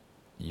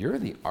you're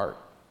the art.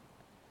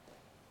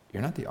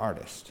 You're not the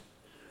artist.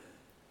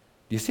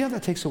 Do you see how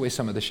that takes away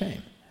some of the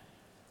shame?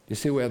 Do you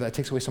see how that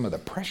takes away some of the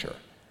pressure?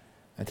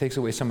 That takes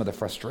away some of the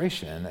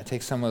frustration. That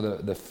takes some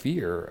of the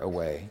fear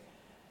away.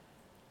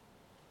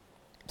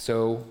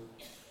 So,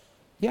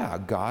 yeah,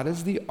 God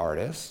is the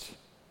artist,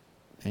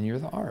 and you're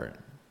the art.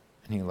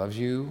 And he loves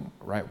you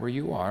right where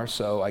you are.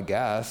 So I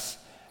guess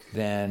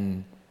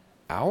then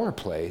our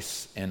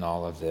place in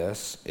all of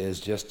this is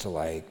just to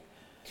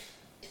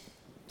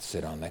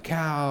sit on the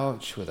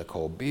couch with a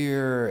cold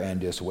beer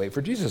and just wait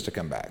for Jesus to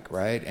come back,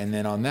 right? And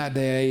then on that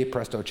day,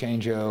 presto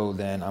changeo,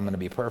 then I'm going to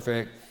be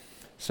perfect.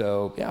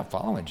 So yeah,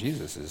 following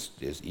Jesus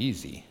is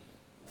easy,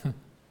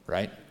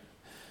 right?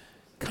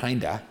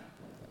 Kinda.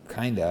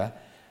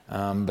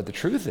 But the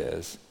truth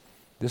is,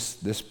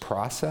 this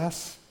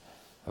process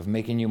of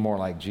making you more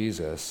like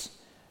Jesus,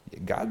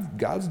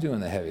 God's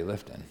doing the heavy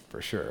lifting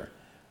for sure.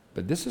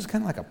 But this is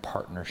kind of like a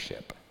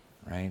partnership,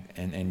 right?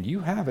 And you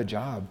have a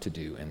job to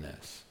do in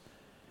this.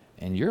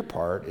 And your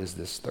part is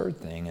this third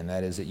thing, and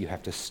that is that you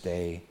have to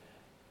stay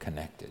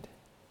connected.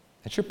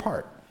 That's your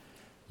part.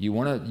 You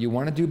want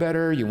to do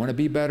better, you want to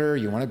be better,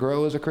 you want to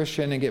grow as a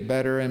Christian and get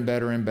better and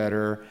better and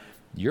better.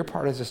 Your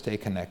part is to stay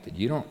connected.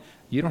 You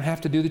don't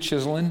have to do the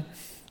chiseling,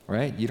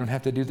 right? You don't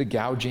have to do the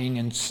gouging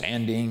and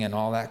sanding and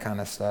all that kind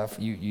of stuff.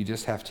 You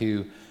just have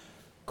to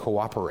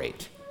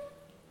cooperate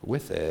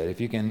with it.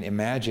 If you can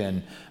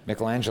imagine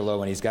Michelangelo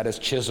when he's got his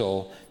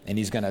chisel and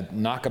he's going to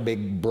knock a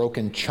big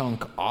broken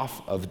chunk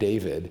off of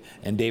David,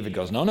 and David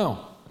goes, no,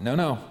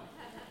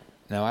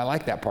 I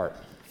like that part,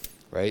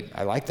 right?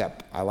 I like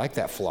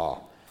that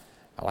flaw.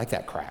 I like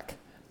that crack.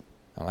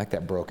 I like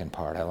that broken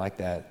part. I like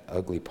that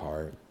ugly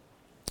part.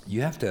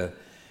 You have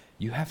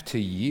to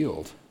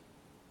yield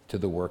to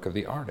the work of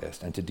the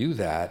artist. And to do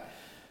that,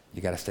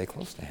 you got to stay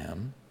close to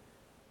him.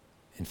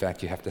 In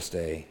fact, you have to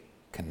stay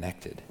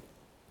connected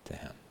to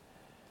him.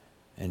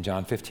 In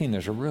John 15,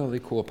 there's a really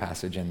cool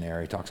passage in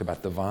there. He talks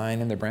about the vine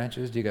and the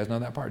branches. Do you guys know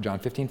that part? John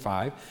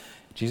 15:5.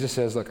 Jesus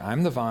says, look,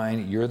 I'm the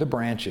vine, you're the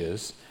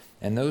branches,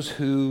 and those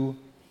who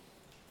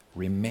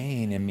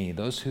remain in me,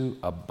 those who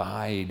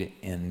abide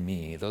in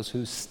me, those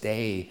who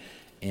stay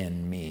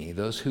in me,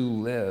 those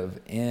who live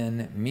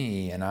in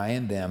me, and I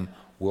in them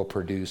will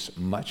produce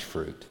much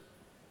fruit.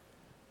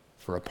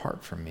 For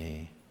apart from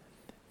me,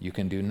 you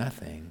can do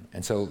nothing.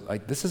 And so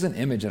this is an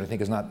image that I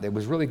think it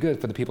was really good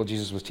for the people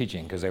Jesus was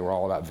teaching, because they were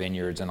all about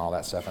vineyards and all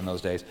that stuff in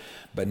those days.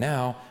 But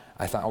now,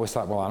 I always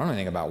thought, well, I don't know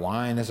anything about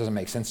wine. This doesn't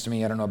make sense to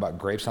me. I don't know about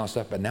grapes and all that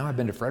stuff. But now I've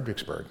been to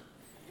Fredericksburg,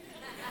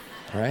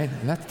 right?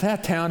 And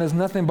that town is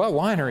nothing but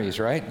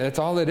wineries, right? That's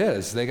all it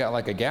is. They got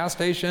like a gas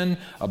station,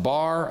 a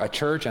bar, a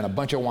church, and a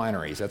bunch of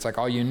wineries. That's like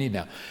all you need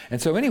now.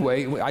 And so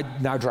anyway,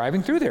 now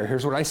driving through there,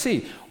 here's what I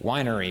see.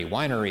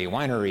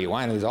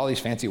 Winery, all these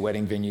fancy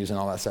wedding venues and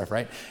all that stuff,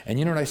 right? And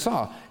you know what I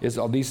saw is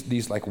all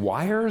these like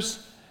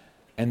wires,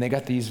 and they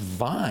got these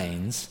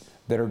vines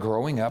that are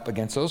growing up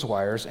against those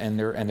wires, and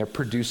they're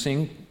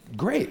producing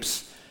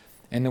grapes.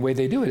 And the way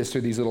they do it is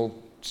through these little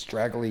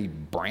straggly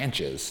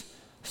branches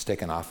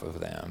sticking off of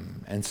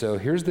them. And so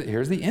here's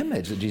the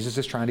image that Jesus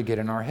is trying to get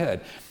in our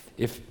head.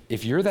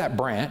 If you're that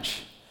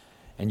branch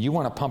and you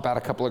want to pump out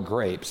a couple of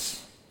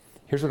grapes,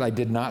 here's what I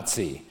did not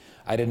see.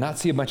 I did not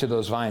see a bunch of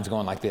those vines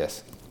going like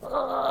this,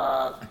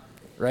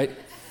 right?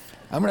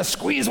 I'm going to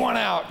squeeze one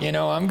out,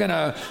 I'm going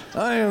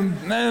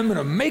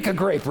to make a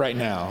grape right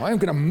now. I'm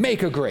going to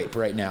make a grape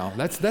right now.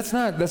 That's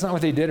not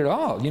what they did at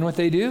all. You know what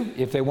they do?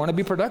 If they want to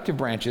be productive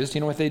branches,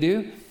 you know what they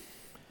do?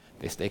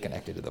 They stay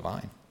connected to the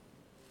vine.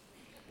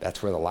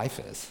 That's where the life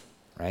is,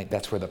 right?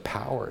 That's where the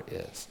power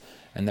is.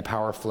 And the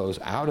power flows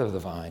out of the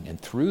vine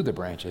and through the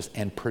branches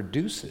and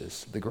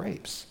produces the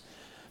grapes.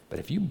 But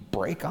if you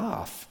break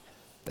off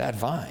that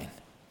vine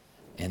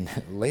and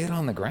lay it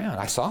on the ground,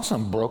 I saw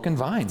some broken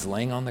vines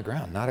laying on the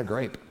ground, not a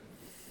grape.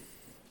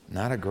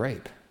 Not a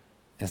grape.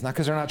 And it's not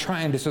because they're not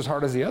trying just as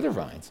hard as the other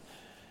vines.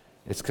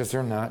 It's because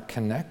they're not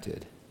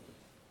connected.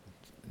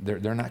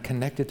 They're not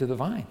connected to the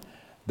vine.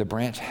 The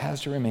branch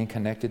has to remain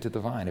connected to the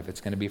vine if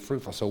it's going to be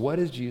fruitful. So what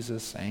is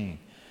Jesus saying?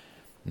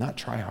 Not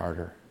try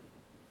harder,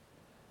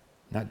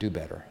 not do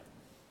better.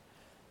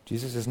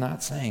 Jesus is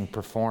not saying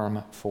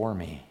perform for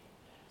me.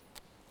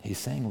 He's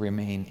saying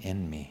remain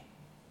in me.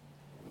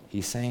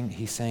 He's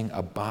saying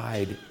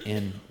abide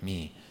in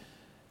me.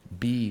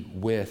 Be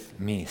with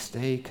me.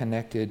 Stay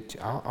connected.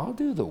 I'll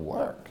do the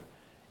work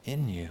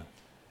in you,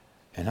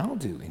 and I'll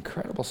do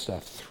incredible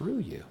stuff through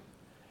you.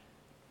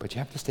 But you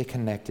have to stay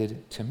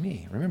connected to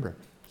me. Remember,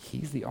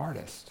 he's the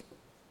artist.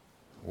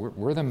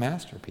 We're the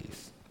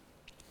masterpiece.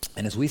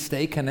 And as we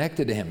stay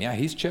connected to him, yeah,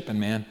 he's chipping,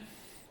 man.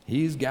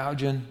 He's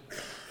gouging.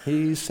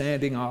 He's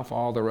sanding off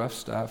all the rough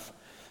stuff.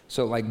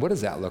 So, what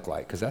does that look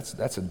like? Because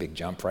that's a big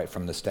jump, right,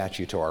 from the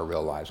statue to our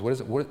real lives. What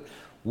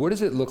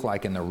does it look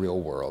like in the real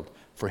world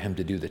for him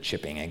to do the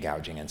chipping and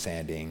gouging and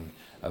sanding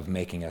of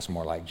making us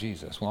more like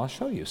Jesus? Well, I'll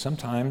show you.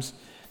 Sometimes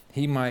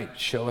he might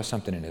show us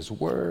something in his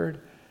word,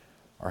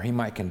 or he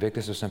might convict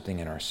us of something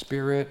in our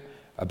spirit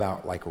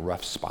about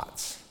rough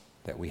spots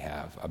that we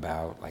have,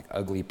 about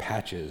ugly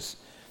patches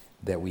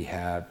that we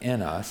have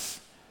in us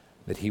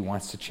that he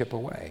wants to chip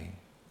away,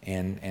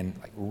 and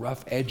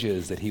rough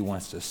edges that he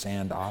wants to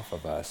sand off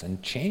of us,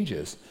 and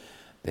changes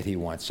that he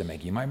wants to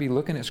make. You might be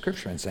looking at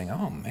scripture and saying,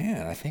 oh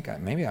man, I think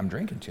maybe I'm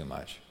drinking too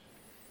much.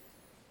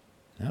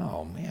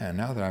 No, man,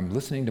 now that I'm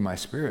listening to my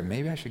spirit,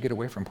 maybe I should get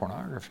away from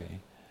pornography.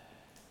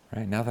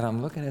 Right? Now that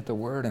I'm looking at the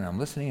word and I'm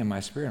listening in my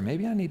spirit,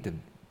 maybe I need to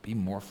be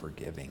more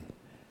forgiving.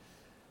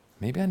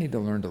 Maybe I need to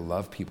learn to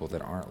love people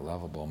that aren't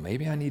lovable.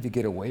 Maybe I need to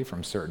get away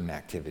from certain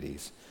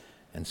activities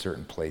in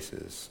certain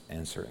places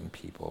and certain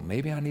people.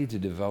 Maybe I need to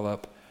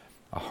develop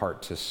a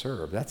heart to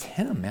serve. That's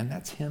him, man.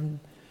 That's him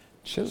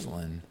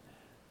chiseling.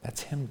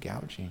 That's him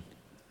gouging.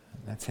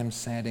 That's him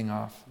sanding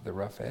off the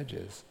rough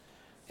edges.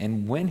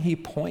 And when he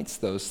points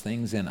those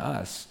things in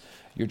us,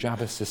 your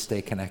job is to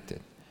stay connected,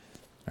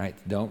 right?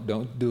 Don't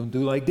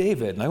do like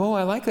David. Like, oh,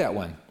 I like that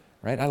one,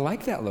 right? I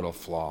like that little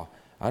flaw.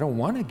 I don't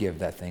want to give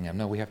that thing up.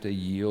 No, we have to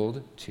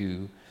yield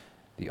to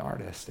the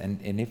artist.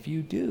 And if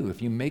you do,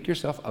 if you make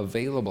yourself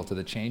available to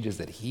the changes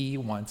that he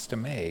wants to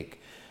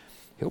make,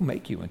 he'll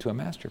make you into a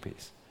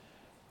masterpiece.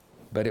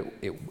 But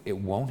it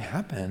won't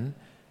happen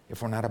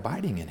if we're not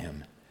abiding in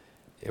him.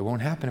 It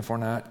won't happen if we're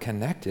not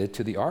connected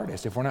to the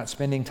artist, if we're not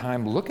spending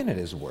time looking at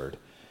his word,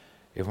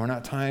 if we're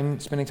not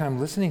spending time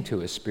listening to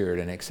his spirit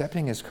and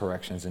accepting his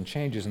corrections and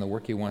changes and the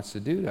work he wants to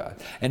do to us.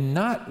 And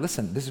not,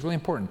 listen, this is really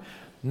important,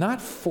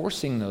 not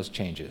forcing those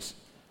changes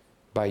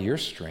by your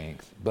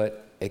strength,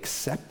 but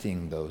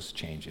accepting those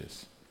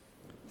changes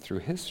through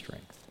his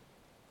strength.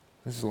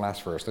 This is the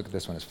last verse. Look at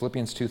this one. It's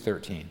Philippians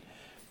 2:13.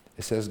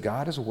 It says,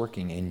 God is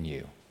working in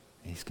you.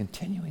 He's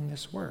continuing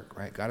this work,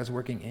 right? God is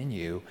working in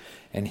you,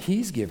 and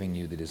he's giving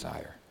you the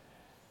desire.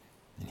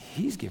 And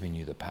he's giving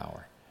you the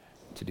power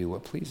to do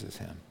what pleases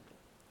him.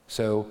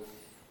 So,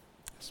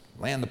 let's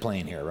land the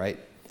plane here, right?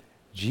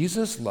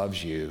 Jesus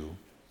loves you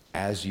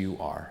as you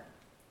are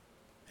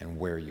and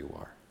where you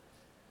are.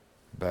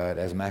 But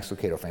as Max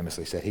Lucado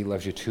famously said, he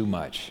loves you too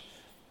much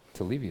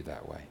to leave you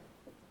that way.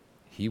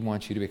 He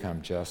wants you to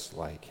become just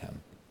like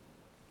him.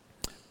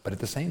 But at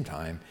the same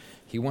time,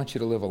 he wants you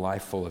to live a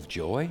life full of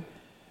joy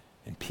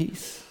and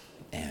peace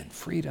and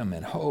freedom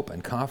and hope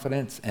and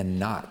confidence, and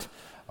not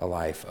a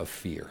life of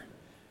fear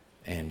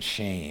and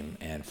shame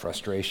and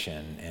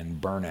frustration and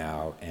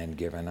burnout and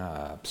giving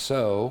up.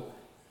 So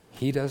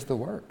he does the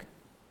work.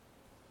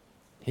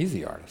 He's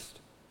the artist.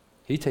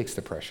 He takes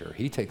the pressure.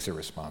 He takes the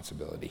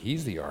responsibility.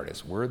 He's the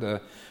artist. We're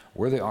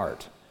the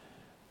art.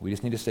 We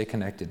just need to stay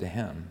connected to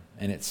him.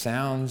 And it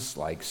sounds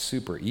like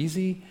super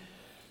easy,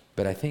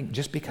 but I think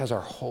just because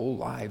our whole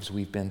lives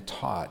we've been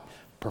taught,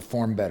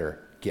 perform better,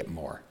 get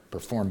more.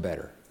 Perform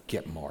better,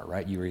 get more,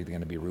 right? You're either going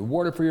to be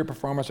rewarded for your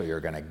performance or you're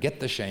going to get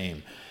the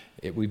shame.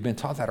 We've been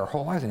taught that our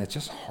whole lives, and it's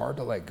just hard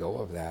to let go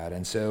of that.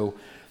 And so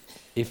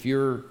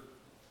this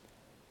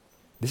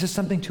is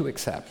something to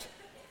accept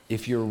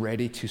if you're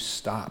ready to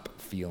stop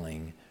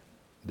feeling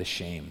the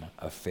shame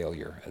of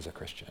failure as a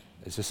Christian.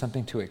 This is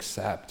something to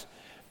accept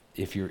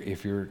if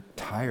you're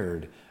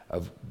tired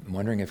of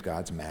wondering if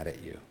God's mad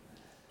at you.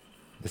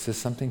 This is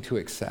something to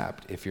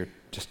accept if you're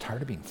just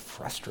tired of being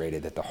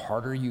frustrated that the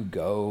harder you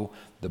go,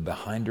 the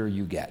behinder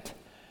you get.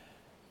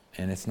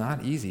 And it's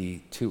not easy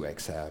to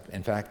accept.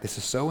 In fact, this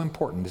is so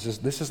important. This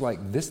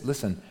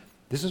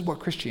is what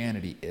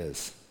Christianity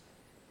is.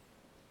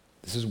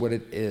 This is what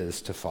it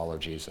is to follow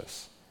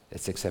Jesus.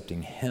 It's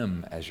accepting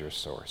him as your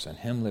source and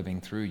him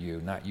living through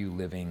you, not you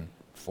living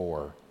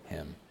for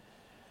him.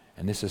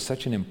 And this is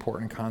such an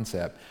important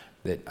concept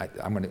that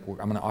I'm going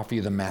to offer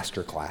you the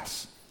master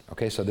class.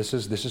 Okay, so this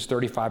is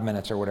 35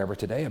 minutes or whatever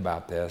today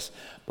about this,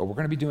 but we're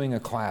going to be doing a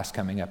class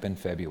coming up in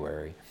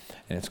February,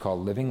 and it's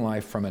called Living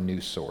Life from a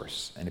New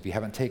Source. And if you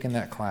haven't taken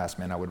that class,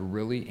 man, I would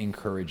really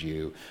encourage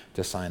you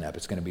to sign up.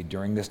 It's going to be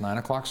during this 9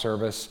 o'clock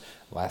service,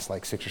 lasts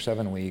like 6 or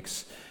 7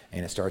 weeks,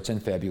 and it starts in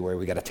February.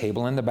 We got a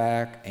table in the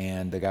back,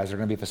 and the guys that are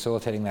going to be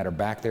facilitating that are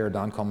back there.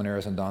 Don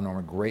Colmenares and Don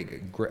Norman,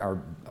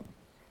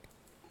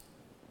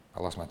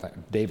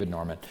 David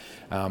Norman,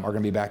 are going to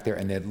be back there,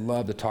 and they'd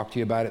love to talk to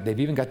you about it. They've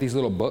even got these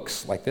little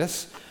books like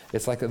this.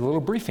 It's like a little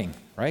briefing,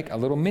 right? A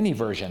little mini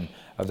version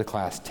of the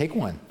class. Take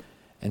one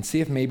and see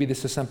if maybe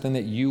this is something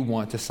that you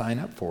want to sign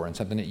up for and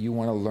something that you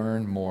want to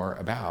learn more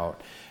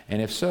about.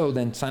 And if so,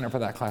 then sign up for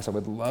that class. I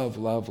would love,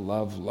 love,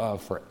 love,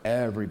 love for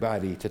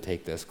everybody to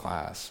take this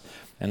class.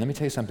 And let me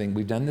tell you something.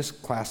 We've done this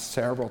class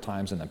several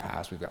times in the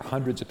past. We've got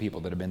hundreds of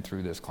people that have been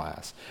through this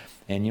class.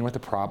 And you know what the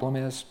problem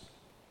is?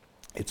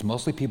 It's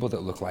mostly people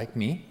that look like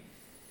me,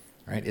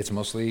 right? It's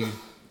mostly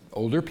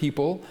older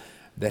people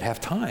that have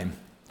time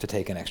to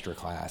take an extra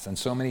class. And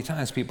so many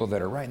times people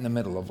that are right in the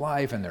middle of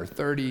life in their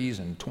 30s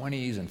and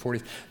 20s and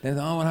 40s, they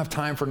don't have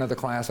time for another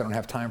class. I don't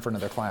have time for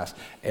another class.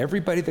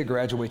 Everybody that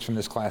graduates from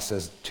this class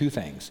says two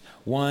things.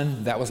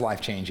 One, that was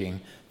life-changing.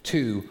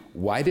 Two,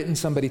 why didn't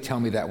somebody tell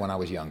me that when I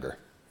was younger?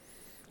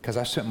 Because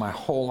I spent my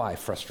whole life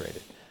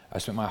frustrated. I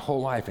spent my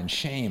whole life in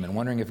shame and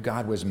wondering if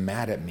God was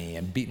mad at me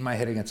and beating my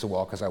head against the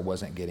wall because I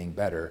wasn't getting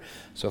better.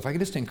 So if I could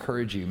just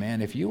encourage you,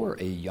 man, if you are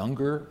a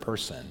younger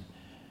person,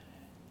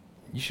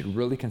 you should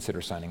really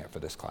consider signing up for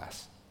this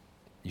class.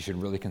 You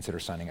should really consider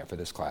signing up for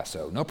this class.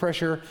 So no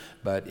pressure,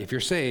 but if you're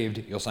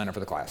saved, you'll sign up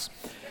for the class.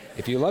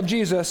 If you love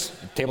Jesus,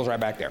 the table's right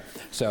back there.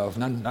 So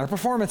not a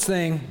performance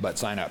thing, but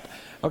sign up.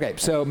 Okay,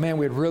 so man,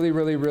 we'd really,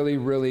 really, really,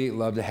 really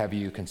love to have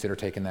you consider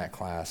taking that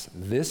class.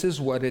 This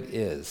is what it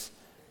is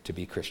to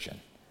be Christian.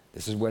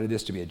 This is what it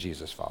is to be a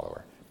Jesus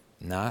follower.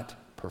 Not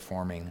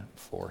performing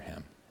for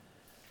him,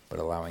 but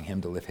allowing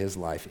him to live his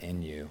life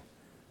in you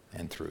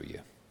and through you.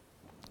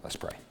 Let's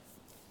pray.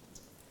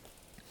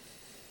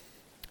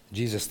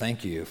 Jesus,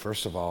 thank you,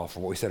 first of all, for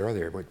what we said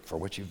earlier, for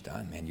what you've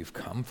done, man. You've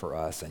come for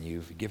us, and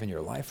you've given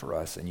your life for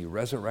us, and you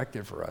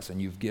resurrected for us,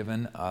 and you've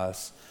given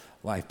us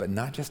life, but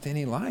not just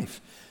any life.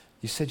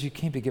 You said you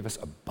came to give us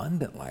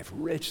abundant life,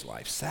 rich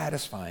life,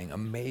 satisfying,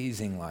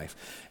 amazing life.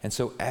 And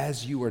so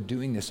as you are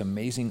doing this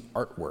amazing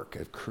artwork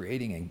of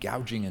creating and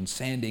gouging and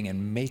sanding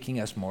and making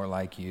us more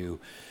like you,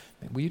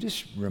 will you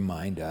just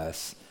remind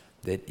us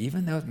that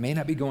even though it may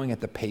not be going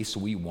at the pace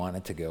we want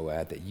it to go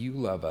at, that you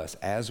love us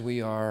as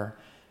we are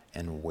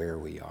and where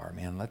we are,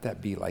 man. Let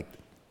that be like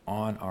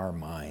on our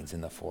minds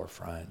in the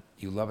forefront.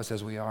 You love us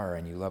as we are,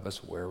 and you love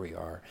us where we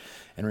are.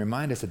 And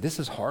remind us that this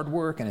is hard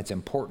work and it's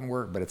important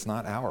work, but it's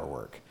not our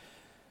work.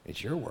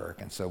 It's your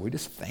work. And so we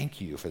just thank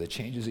you for the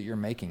changes that you're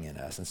making in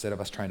us. Instead of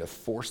us trying to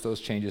force those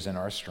changes in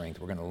our strength,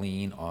 we're going to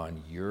lean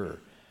on your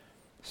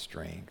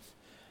strength.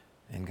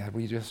 And God,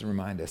 will you just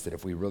remind us that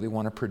if we really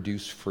want to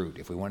produce fruit,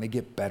 if we want to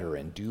get better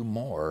and do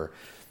more,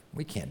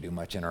 we can't do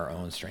much in our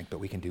own strength, but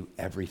we can do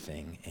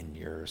everything in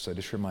yours. So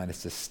just remind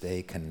us to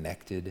stay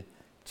connected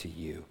to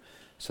you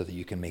so that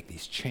you can make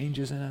these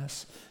changes in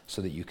us,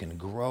 so that you can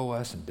grow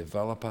us and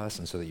develop us,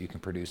 and so that you can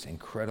produce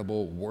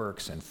incredible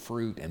works and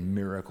fruit and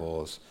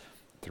miracles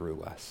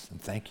through us.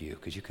 And thank you,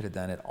 because you could have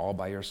done it all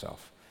by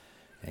yourself,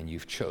 and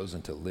you've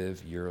chosen to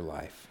live your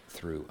life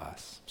through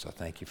us. So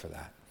thank you for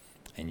that.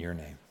 In your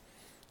name,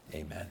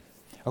 amen.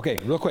 Okay,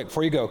 real quick,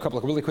 before you go, a couple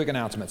of really quick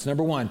announcements.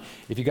 Number one,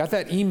 if you got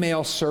that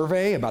email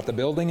survey about the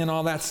building and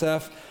all that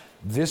stuff,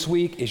 this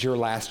week is your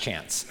last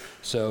chance.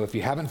 So if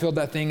you haven't filled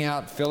that thing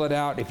out, fill it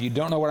out. If you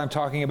don't know what I'm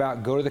talking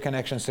about, go to the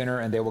Connection Center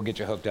and they will get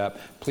you hooked up.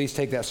 Please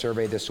take that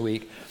survey this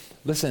week.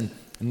 Listen,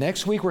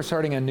 next week we're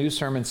starting a new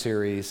sermon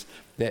series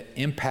that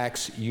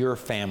impacts your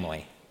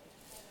family.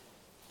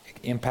 It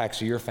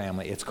impacts your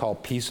family. It's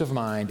called Peace of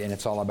Mind, and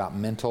it's all about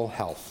mental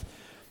health.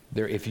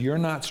 If you're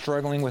not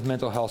struggling with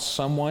mental health,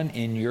 someone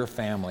in your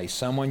family,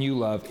 someone you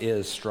love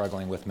is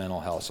struggling with mental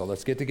health. So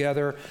let's get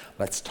together.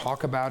 Let's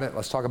talk about it.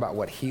 Let's talk about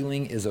what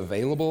healing is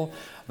available.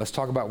 Let's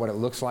talk about what it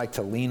looks like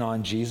to lean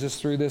on Jesus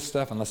through this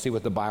stuff. And let's see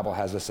what the Bible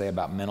has to say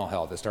about mental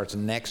health. It starts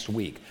next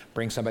week.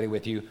 Bring somebody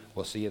with you.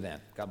 We'll see you then.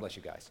 God bless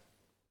you guys.